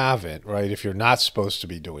they haven't, right, if you're not supposed to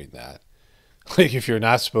be doing that, like if you're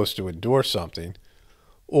not supposed to endure something,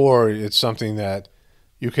 or it's something that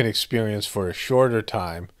you can experience for a shorter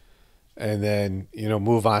time and then,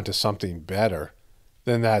 move on to something better,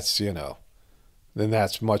 then that's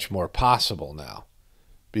much more possible now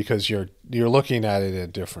because you're looking at it in a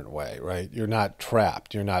different way, right? You're not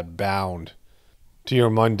trapped. You're not bound to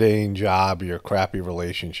your mundane job or your crappy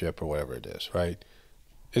relationship or whatever it is, right?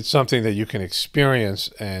 It's something that you can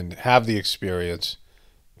experience and have the experience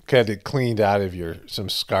get it cleaned out of your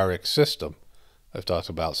samskaric system. I've talked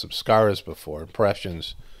about samskaras before,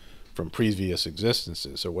 impressions from previous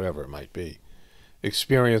existences or whatever it might be.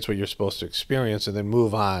 Experience what you're supposed to experience and then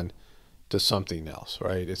move on to something else,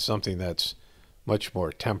 right? It's something that's much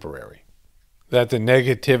more temporary. That the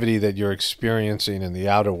negativity that you're experiencing in the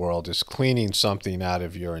outer world is cleaning something out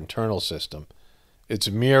of your internal system. It's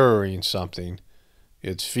mirroring something.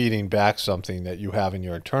 It's feeding back something that you have in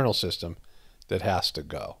your internal system that has to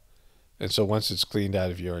go. And so once it's cleaned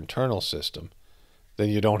out of your internal system, then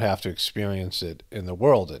you don't have to experience it in the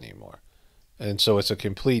world anymore. And so it's a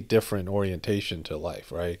complete different orientation to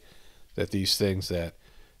life, right? That these things that,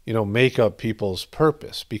 make up people's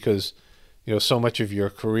purpose, because, so much of your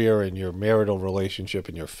career and your marital relationship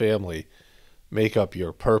and your family make up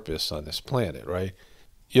your purpose on this planet, right?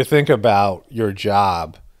 You think about your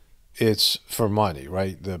job, it's for money,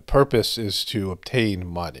 right? The purpose is to obtain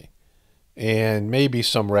money and maybe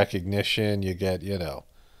some recognition. You get,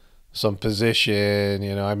 some position,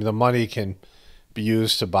 the money can be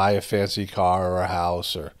used to buy a fancy car or a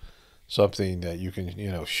house or something that you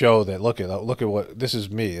can, show that, look at what, this is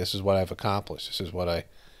me, this is what I've accomplished, this is what I've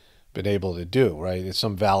been able to do, right? It's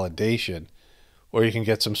some validation, or you can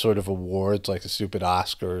get some sort of awards like the stupid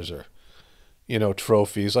Oscars or,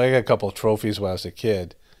 trophies. I got a couple of trophies when I was a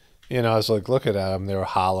kid. I was like, looking at them, they were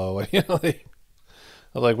hollow. And,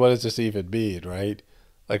 I was like, what does this even mean, right?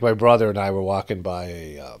 Like my brother and I were walking by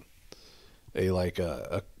a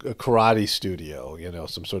karate studio,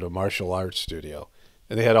 some sort of martial arts studio.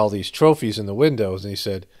 And they had all these trophies in the windows. And he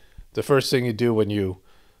said, the first thing you do when you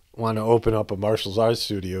want to open up a martial arts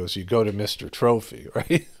studio is you go to Mr. Trophy,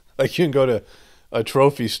 right? Like you can go to a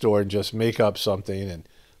trophy store and just make up something and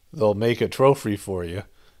they'll make a trophy for you.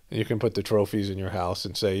 And you can put the trophies in your house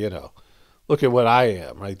and say, look at what I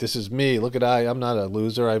am, right? This is me. Look at I'm not a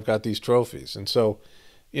loser. I've got these trophies. And so,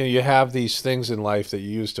 you have these things in life that you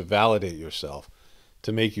use to validate yourself,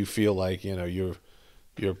 to make you feel like, you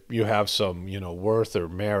have some, worth or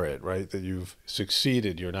merit, right? That you've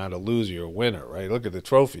succeeded. You're not a loser. You're a winner, right? Look at the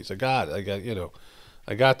trophies. I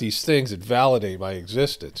got these things that validate my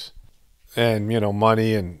existence. And,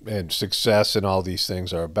 money and success and all these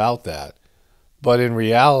things are about that. But in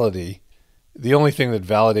reality, the only thing that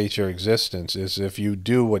validates your existence is if you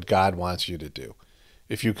do what God wants you to do.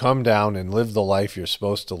 If you come down and live the life you're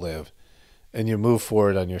supposed to live and you move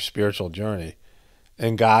forward on your spiritual journey,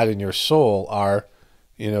 and God and your soul are,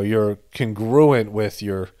 you're congruent with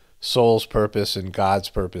your soul's purpose and God's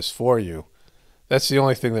purpose for you, that's the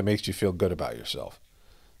only thing that makes you feel good about yourself.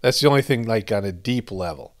 That's the only thing, like on a deep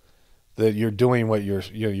level, that you're doing what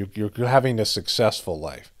you're having a successful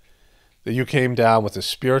life. That you came down with a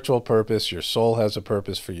spiritual purpose, your soul has a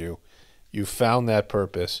purpose for you, you found that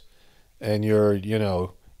purpose, and you're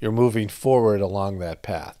moving forward along that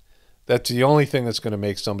path. That's the only thing that's going to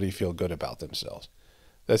make somebody feel good about themselves.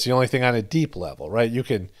 That's the only thing on a deep level, right? You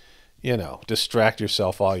can, distract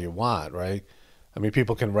yourself all you want, right? I mean,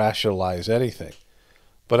 people can rationalize anything.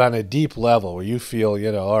 But on a deep level where you feel,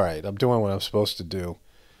 all right, I'm doing what I'm supposed to do.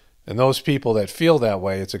 And those people that feel that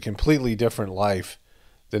way, it's a completely different life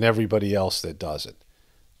than everybody else that doesn't.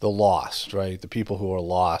 The lost, right? The people who are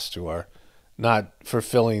lost, who are not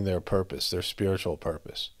fulfilling their purpose, their spiritual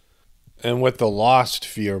purpose. And what the lost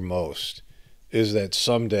fear most is that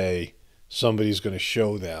someday somebody's going to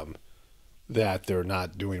show them that they're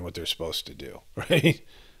not doing what they're supposed to do, right?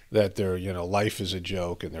 That their, life is a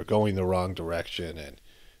joke and they're going the wrong direction and,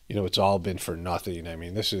 it's all been for nothing. I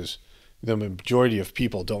mean, the majority of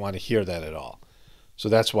people don't want to hear that at all. So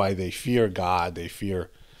that's why they fear God. They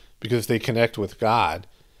fear, because if they connect with God,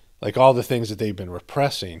 like all the things that they've been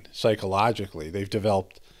repressing psychologically, they've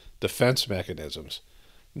developed defense mechanisms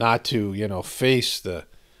not to, face the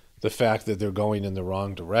fact that they're going in the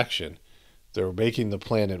wrong direction. They're making the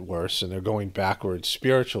planet worse and they're going backwards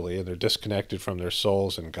spiritually and they're disconnected from their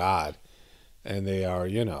souls and God. And they are,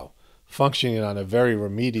 functioning on a very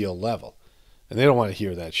remedial level. And they don't want to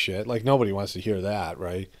hear that shit. Like nobody wants to hear that,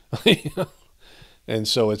 right? And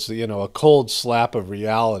so it's, a cold slap of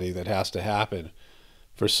reality that has to happen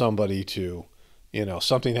for somebody to,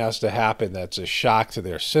 something has to happen that's a shock to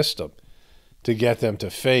their system to get them to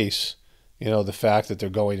face, the fact that they're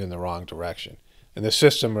going in the wrong direction. And the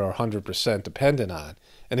system are 100% dependent on.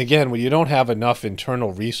 And again, when you don't have enough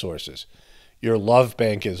internal resources, your love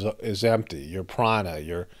bank is empty, your prana,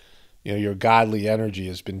 your godly energy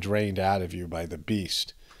has been drained out of you by the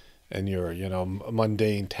beast and your,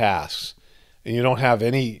 mundane tasks. And you don't have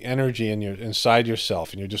any energy inside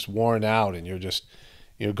yourself and you're just worn out and you're just,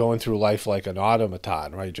 going through life like an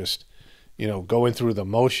automaton, right? Just, going through the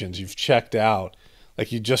motions. You've checked out.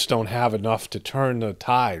 Like you just don't have enough to turn the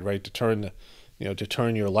tide, right? To turn the, to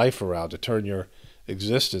turn your life around, to turn your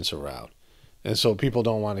existence around. And so people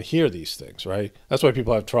don't want to hear these things, right? That's why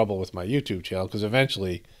people have trouble with my YouTube channel, because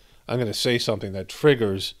eventually I'm going to say something that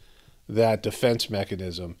triggers that defense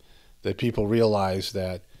mechanism, that people realize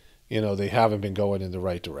that, they haven't been going in the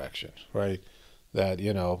right direction, right? That,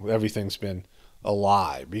 everything's been a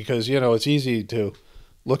lie. Because, it's easy to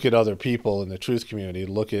look at other people in the truth community,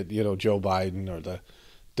 look at, Joe Biden or the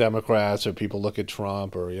Democrats, or people look at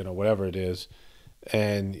Trump, or, whatever it is,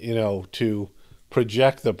 and, to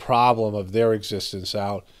project the problem of their existence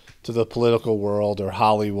out to the political world or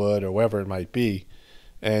Hollywood or wherever it might be,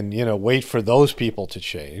 and, wait for those people to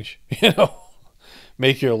change,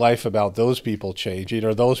 make your life about those people changing,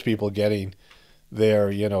 or those people getting their,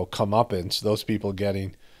 comeuppance, those people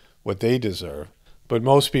getting what they deserve. But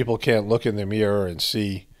most people can't look in the mirror and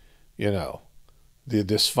see, the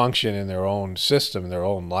dysfunction in their own system, in their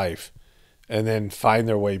own life, and then find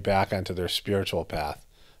their way back onto their spiritual path.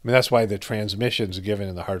 I mean, that's why the transmission's given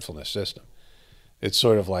in the heartfulness system. It's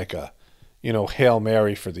sort of like a, Hail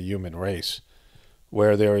Mary for the human race,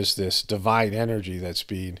 where there is this divine energy that's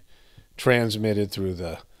being transmitted through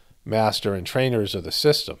the master and trainers of the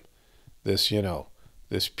system. This,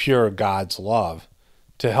 this pure God's love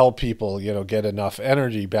to help people, get enough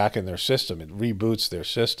energy back in their system. It reboots their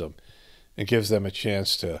system. It gives them a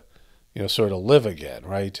chance to, sort of live again,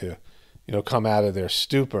 right? To, come out of their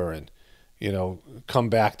stupor and, come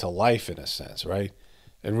back to life in a sense, right?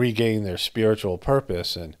 And regain their spiritual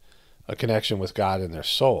purpose and a connection with God in their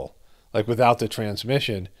soul. Like without the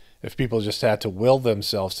transmission, if people just had to will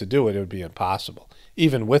themselves to do it, it would be impossible.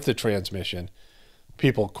 Even with the transmission,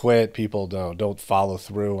 people quit, people don't follow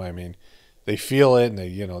through. I mean, they feel it, and they,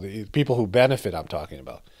 the people who benefit, I'm talking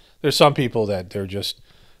about. There's some people that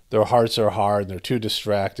their hearts are hard, and they're too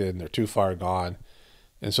distracted, and they're too far gone,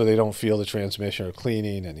 and so they don't feel the transmission or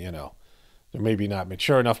cleaning, and, they're maybe not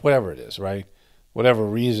mature enough, whatever it is, right? Whatever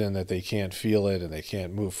reason that they can't feel it and they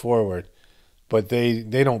can't move forward, but they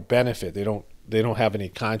don't benefit. They don't have any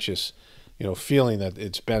conscious, feeling that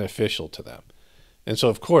it's beneficial to them. And so,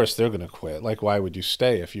 of course, they're going to quit. Like, why would you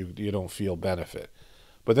stay if you don't feel benefit?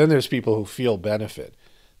 But then there's people who feel benefit.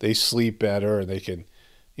 They sleep better, and they can,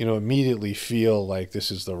 immediately feel like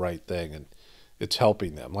this is the right thing, and it's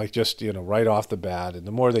helping them. Like just, right off the bat. And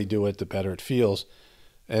the more they do it, the better it feels.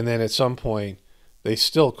 And then at some point, they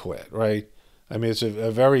still quit, right? I mean, it's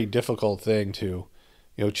a very difficult thing to,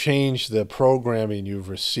 change the programming you've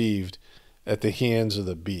received at the hands of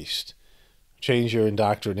the beast. Change your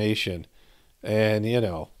indoctrination and,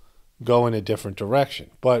 go in a different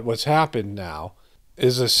direction. But what's happened now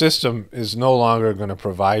is the system is no longer going to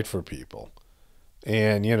provide for people.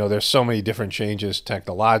 And, there's so many different changes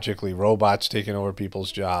technologically, robots taking over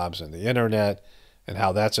people's jobs, and the internet, and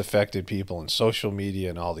how that's affected people, and social media,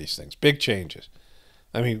 and all these things. Big changes.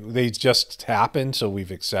 I mean, they just happened, so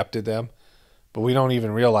we've accepted them. But we don't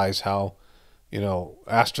even realize how,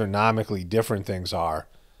 astronomically different things are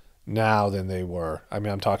now than they were. I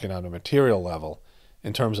mean, I'm talking on a material level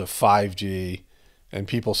in terms of 5G and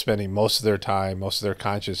people spending most of their time, most of their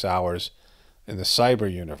conscious hours in the cyber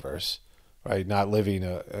universe, right? Not living,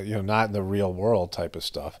 not in the real world type of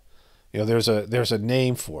stuff. There's a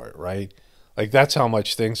name for it, right? Like that's how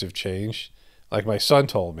much things have changed. Like my son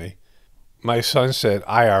told me. My son said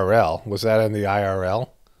IRL. Was that in the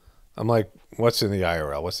IRL? I'm like, what's in the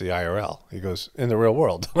IRL? What's the IRL? He goes, in the real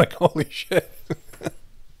world. I'm like, holy shit.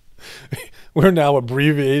 We're now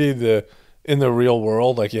abbreviating the in the real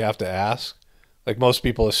world, like you have to ask. Like most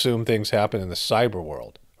people assume things happen in the cyber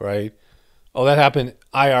world, right? Oh, that happened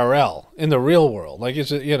IRL, in the real world. Like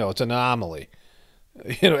it's it's an anomaly.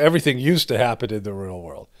 Everything used to happen in the real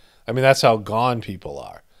world. I mean, that's how gone people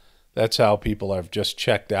are. That's how people are just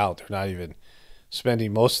checked out. They're not even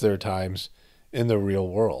spending most of their times in the real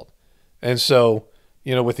world. And so,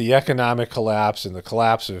 with the economic collapse and the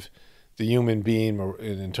collapse of the human being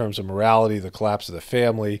in terms of morality, the collapse of the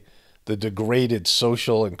family, the degraded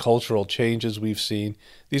social and cultural changes we've seen,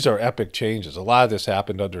 these are epic changes. A lot of this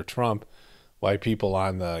happened under Trump, why people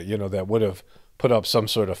on the, that would have put up some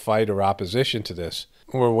sort of fight or opposition to this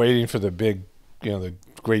were waiting for the big, the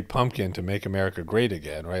great pumpkin to make America great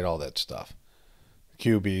again, right? All that stuff. The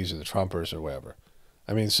QBs and the Trumpers or whatever.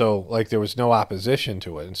 I mean, so like there was no opposition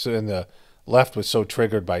to it. And so and the left was so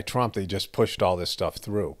triggered by Trump, they just pushed all this stuff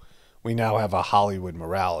through. We now have a Hollywood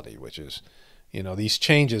morality, which is, these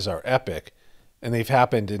changes are epic and they've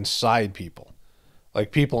happened inside people.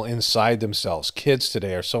 Like people inside themselves. Kids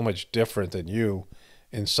today are so much different than you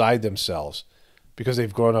inside themselves because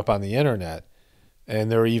they've grown up on the internet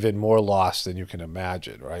and they're even more lost than you can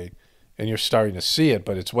imagine, right? and you're starting to see it,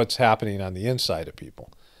 but it's what's happening on the inside of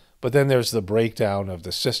people. But then there's the breakdown of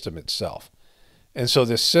the system itself. And so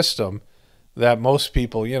this system that most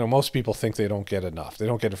people think they don't get enough. They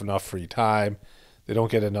don't get enough free time. They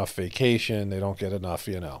don't get enough vacation. They don't get enough,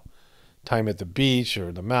 time at the beach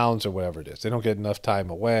or the mountains or whatever it is. They don't get enough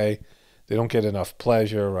time away. They don't get enough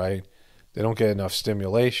pleasure, right? They don't get enough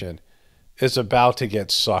stimulation. It's about to get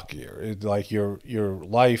suckier. Like your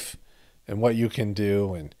life and what you can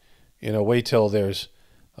do, and wait till there's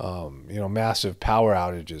massive power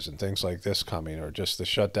outages and things like this coming, or just the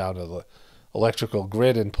shutdown of the electrical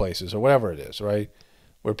grid in places, or whatever it is, right?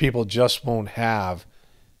 Where people just won't have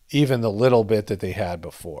even the little bit that they had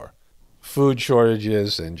before. Food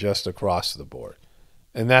shortages and just across the board.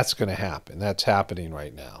 And that's going to happen. That's happening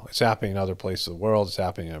right now. It's happening in other places of the world. It's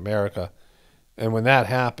happening in America. And when that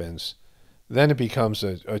happens, then it becomes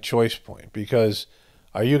a choice point, because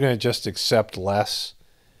are you going to just accept less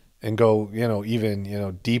and go,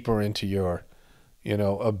 even, deeper into your,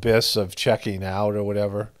 abyss of checking out or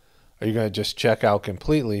whatever? Are you going to just check out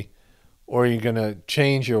completely, or are you going to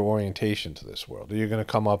change your orientation to this world? Are you going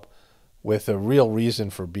to come up with a real reason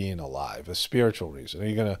for being alive, a spiritual reason? Are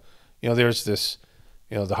you going to, there's this,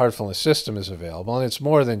 the heartfulness system is available, and it's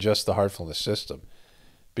more than just the heartfulness system,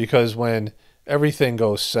 because when everything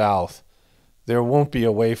goes south, there won't be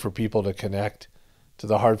a way for people to connect to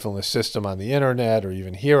the heartfulness system on the internet or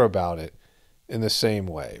even hear about it in the same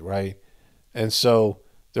way, right? And so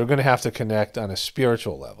they're going to have to connect on a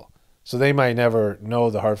spiritual level. So they might never know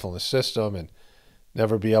the heartfulness system and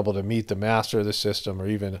never be able to meet the master of the system or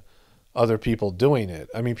even other people doing it.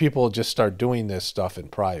 I mean, people will just start doing this stuff in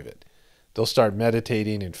private. They'll start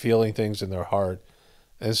meditating and feeling things in their heart.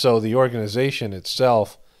 And so the organization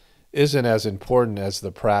itself isn't as important as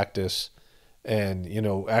the practice and,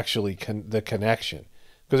 actually the connection.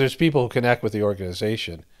 Because there's people who connect with the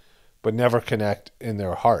organization but never connect in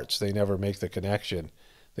their hearts. They never make the connection.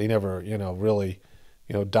 They never, really,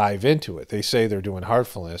 dive into it. They say they're doing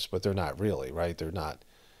heartfulness, but they're not really, right? They're not,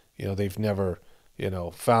 they've never,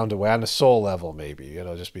 found a way on a soul level, maybe,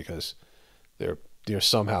 just because they're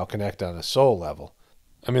somehow connect on a soul level.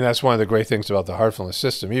 I mean, that's one of the great things about the heartfulness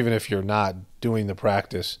system. Even if you're not doing the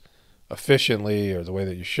practice efficiently or the way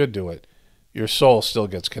that you should do it, your soul still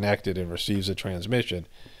gets connected and receives a transmission.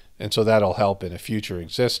 And so that'll help in a future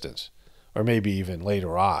existence, or maybe even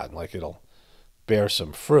later on, like it'll bear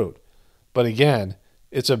some fruit. But again,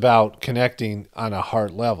 it's about connecting on a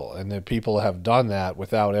heart level. And the people have done that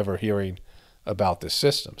without ever hearing about the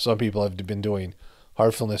system. Some people have been doing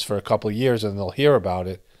heartfulness for a couple of years, and they'll hear about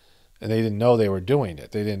it, and they didn't know they were doing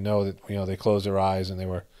it. They didn't know that, they closed their eyes and they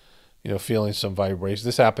were, feeling some vibration.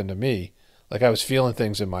 This happened to me. Like, I was feeling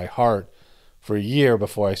things in my heart for a year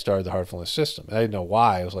before I started the heartfulness system. And I didn't know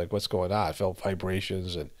why. I was like, what's going on? I felt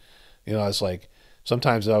vibrations, and, I was like,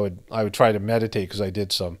 sometimes I would try to meditate because I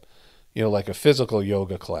did some, like a physical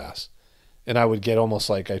yoga class. And I would get almost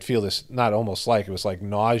like, I'd feel this, not almost like, it was like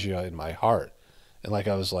nausea in my heart. And like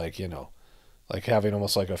I was like, like having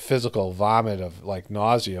almost like a physical vomit of like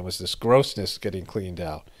nausea. It was this grossness getting cleaned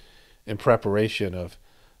out in preparation of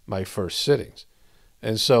my first sittings.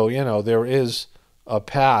 And so, there is a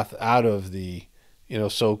path out of the,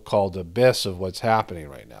 so-called abyss of what's happening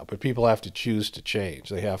right now. But people have to choose to change.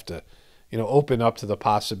 They have to, open up to the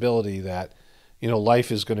possibility that,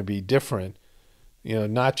 life is going to be different,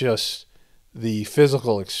 not just the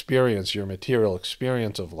physical experience, your material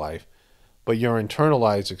experience of life, but your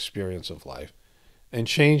internalized experience of life, and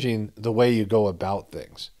changing the way you go about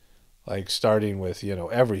things, like starting with,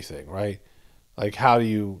 everything, right? Like how do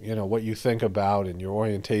you, what you think about and your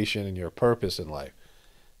orientation and your purpose in life.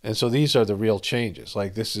 And so these are the real changes.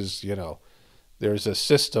 Like this is, there's a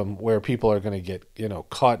system where people are going to get,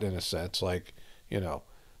 cut in a sense, like,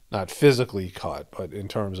 not physically cut, but in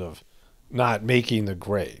terms of not making the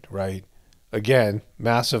grade, right? Again,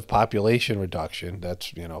 massive population reduction.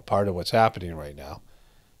 That's, part of what's happening right now.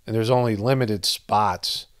 And there's only limited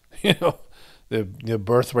spots, the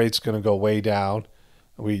birth rate's going to go way down.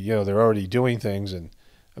 They're already doing things. And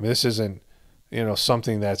I mean, this isn't,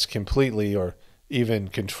 something that's completely or even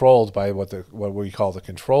controlled by what we call the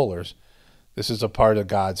controllers. This is a part of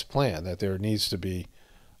God's plan, that there needs to be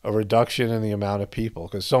a reduction in the amount of people,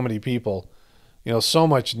 because so many people, so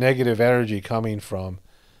much negative energy coming from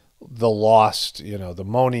the lost, the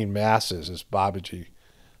moaning masses, as Babaji,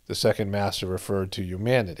 the second master, referred to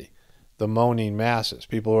humanity, the moaning masses,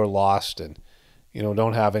 people who are lost and,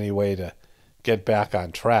 don't have any way to get back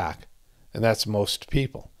on track. And that's most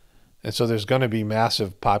people. And so there's going to be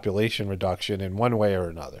massive population reduction in one way or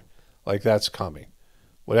another. Like that's coming.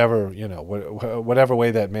 Whatever, whatever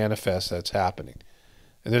way that manifests, that's happening.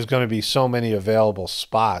 And there's going to be so many available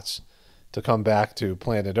spots to come back to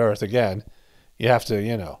planet Earth. Again, you have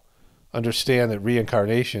to, understand that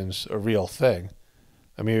reincarnation's a real thing.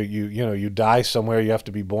 I mean, you die somewhere, you have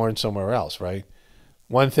to be born somewhere else, right?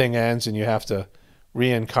 One thing ends and you have to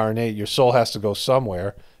reincarnate. Your soul has to go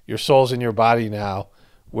somewhere. Your soul's in your body now.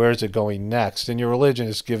 Where is it going next? And your religion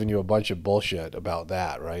is giving you a bunch of bullshit about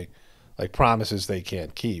that, right? Like promises they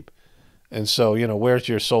can't keep. And so, where's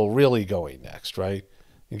your soul really going next, right?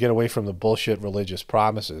 You get away from the bullshit religious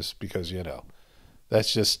promises because,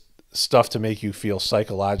 that's just stuff to make you feel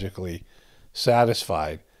psychologically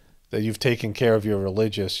satisfied that you've taken care of your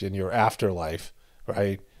religious in your afterlife,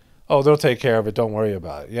 right? Oh, they'll take care of it. Don't worry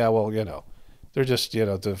about it. Yeah, well, they're just,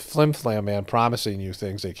 the flim-flam man promising you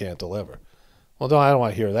things they can't deliver. Well, no, I don't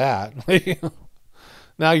want to hear that.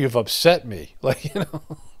 Now you've upset me.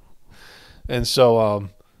 And so,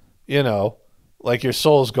 like your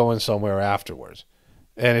soul's going somewhere afterwards.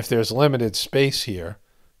 And if there's limited space here,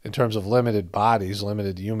 in terms of limited bodies,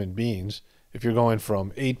 limited human beings, if you're going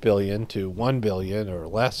from 8 billion to 1 billion or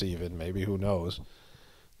less even, maybe, who knows,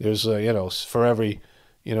 there's, for every,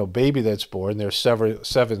 baby that's born, there's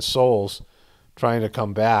seven souls trying to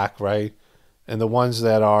come back, right? And the ones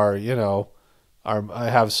that are,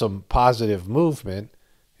 have some positive movement,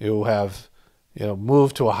 who have,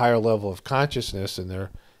 moved to a higher level of consciousness and they're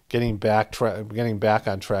getting back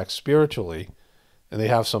on track spiritually, and they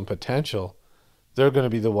have some potential, they're going to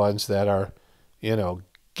be the ones that are,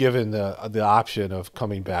 given the option of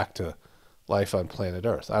coming back to life on planet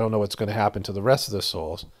Earth. I don't know what's going to happen to the rest of the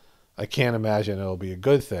souls. I can't imagine it'll be a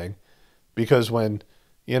good thing, because when,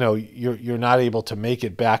 you're not able to make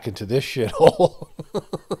it back into this shithole,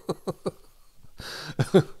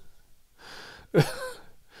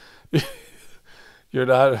 you're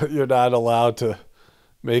not allowed to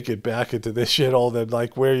make it back into this shithole, then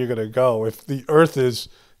like where you're going to go? If the Earth is,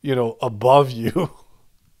 above you,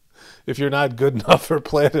 if you're not good enough for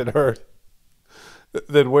planet Earth,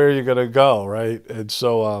 then where are you going to go, right? And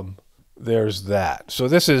so there's that. So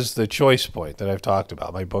this is the choice point that I've talked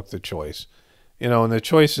about, my book, The Choice. And the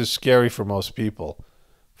choice is scary for most people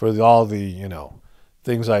for all the,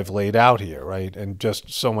 things I've laid out here, right? And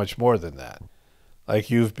just so much more than that. Like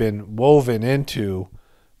you've been woven into,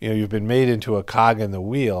 you've been made into a cog in the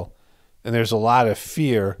wheel, and there's a lot of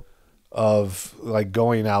fear of like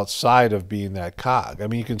going outside of being that cog. I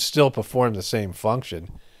mean, you can still perform the same function.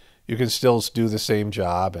 You can still do the same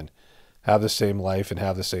job and have the same life and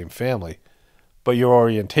have the same family, but your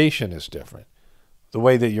orientation is different. The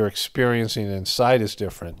way that you're experiencing inside is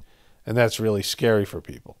different, and that's really scary for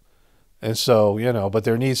people. And so, but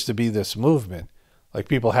there needs to be this movement. Like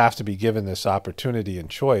people have to be given this opportunity and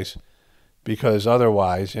choice, because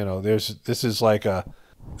otherwise, this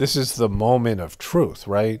is the moment of truth,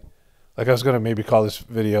 right? Like I was going to maybe call this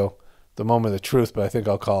video The Moment of Truth, but I think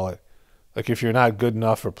I'll call it, like, if you're not good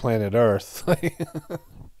enough for planet Earth,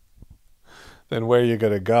 then where are you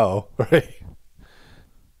going to go, right?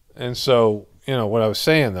 And so, what I was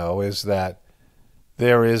saying, though, is that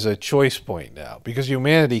there is a choice point now, because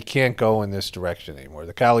humanity can't go in this direction anymore.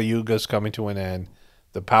 The Kali Yuga is coming to an end.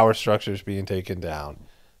 The power structure is being taken down.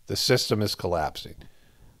 The system is collapsing.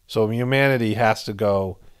 So humanity has to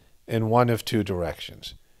go in one of two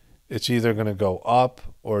directions. It's either going to go up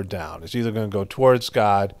or down. It's either going to go towards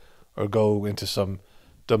God or go into some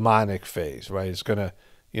demonic phase, right? It's going to,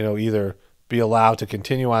 either be allowed to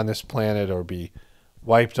continue on this planet or be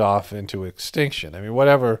wiped off into extinction. I mean,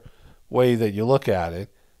 whatever way that you look at it,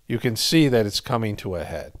 you can see that it's coming to a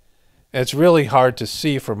head. And it's really hard to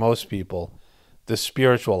see for most people the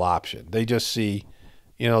spiritual option. They just see,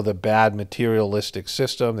 the bad materialistic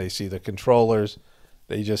system. They see the controllers.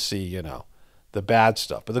 They just see, the bad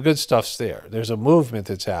stuff. But the good stuff's there. There's a movement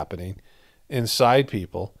that's happening inside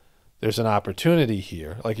people. There's an opportunity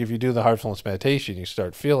here. Like if you do the heartfulness meditation, you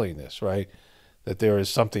start feeling this, right? That there is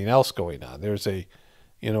something else going on. There's a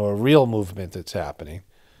real movement that's happening,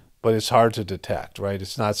 but it's hard to detect, right?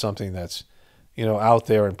 It's not something that's, out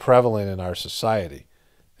there and prevalent in our society.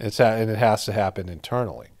 And it has to happen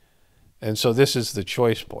internally. And so this is the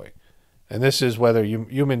choice point. And this is whether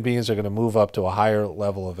human beings are going to move up to a higher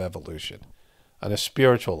level of evolution, on a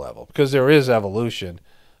spiritual level. Because there is evolution,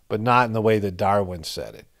 but not in the way that Darwin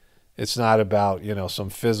said it. It's not about, some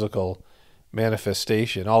physical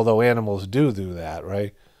manifestation, although animals do that,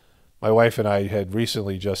 right? My wife and I had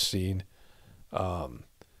recently just seen a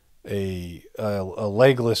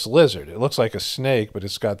legless lizard. It looks like a snake, but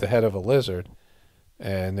it's got the head of a lizard,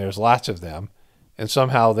 and there's lots of them. And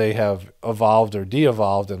somehow they have evolved or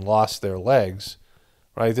de-evolved and lost their legs,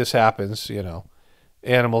 right? This happens,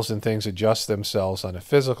 Animals and things adjust themselves on a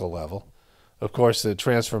physical level. Of course, the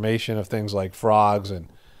transformation of things like frogs and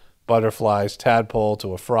butterflies, tadpole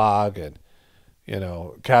to a frog, and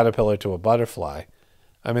caterpillar to a butterfly.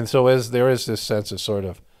 I mean, so there is this sense of sort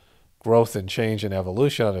of growth and change and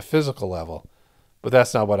evolution on a physical level, but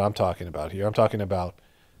that's not what I'm talking about here. I'm talking about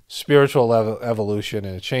spiritual evolution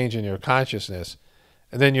and a change in your consciousness,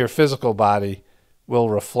 and then your physical body will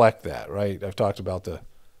reflect that, right? I've talked about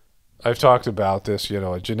this,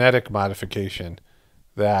 a genetic modification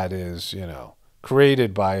that is,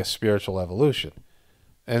 created by a spiritual evolution.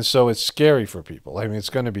 And so it's scary for people. I mean, it's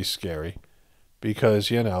going to be scary because,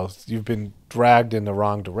 you've been dragged in the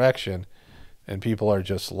wrong direction and people are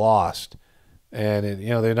just lost. And,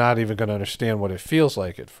 they're not even going to understand what it feels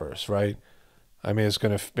like at first, right? I mean, it's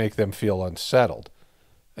going to make them feel unsettled.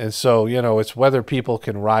 And so, it's whether people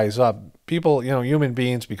can rise up. People, human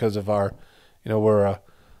beings, because of our, we're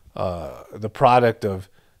the product of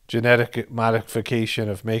genetic modification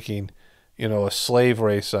of making, a slave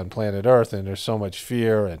race on planet Earth, and there's so much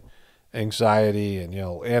fear and anxiety and,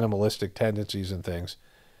 animalistic tendencies and things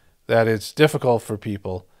that it's difficult for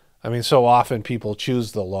people. I mean, so often people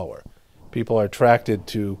choose the lower. People are attracted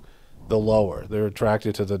to the lower. They're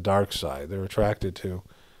attracted to the dark side. They're attracted to,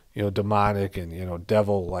 demonic and,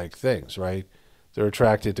 devil-like things, right? They're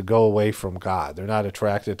attracted to go away from God. They're not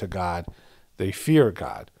attracted to God. They fear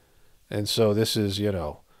God. And so this is,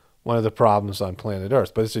 one of the problems on planet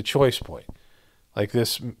Earth. But it's a choice point. Like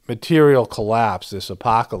this material collapse, this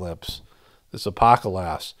apocalypse, this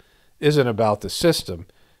apocalaughs, isn't about the system.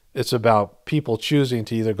 It's about people choosing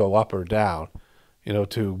to either go up or down,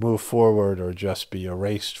 to move forward or just be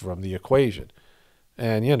erased from the equation.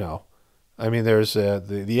 And, I mean, there's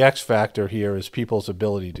the X factor here is people's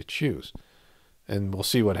ability to choose. And we'll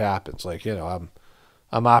see what happens. Like, I'm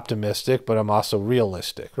optimistic, but I'm also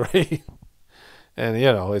realistic, right? And,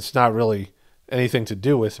 it's not really anything to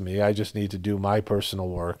do with me. I just need to do my personal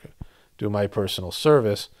work, do my personal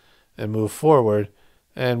service, and move forward.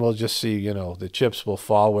 And we'll just see, the chips will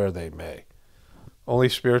fall where they may. Only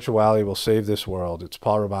spirituality will save this world. It's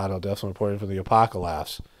Paul Romano, definitely reporting from the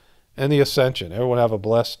apocalaughs and the ascension. Everyone have a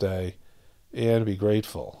blessed day and be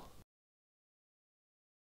grateful.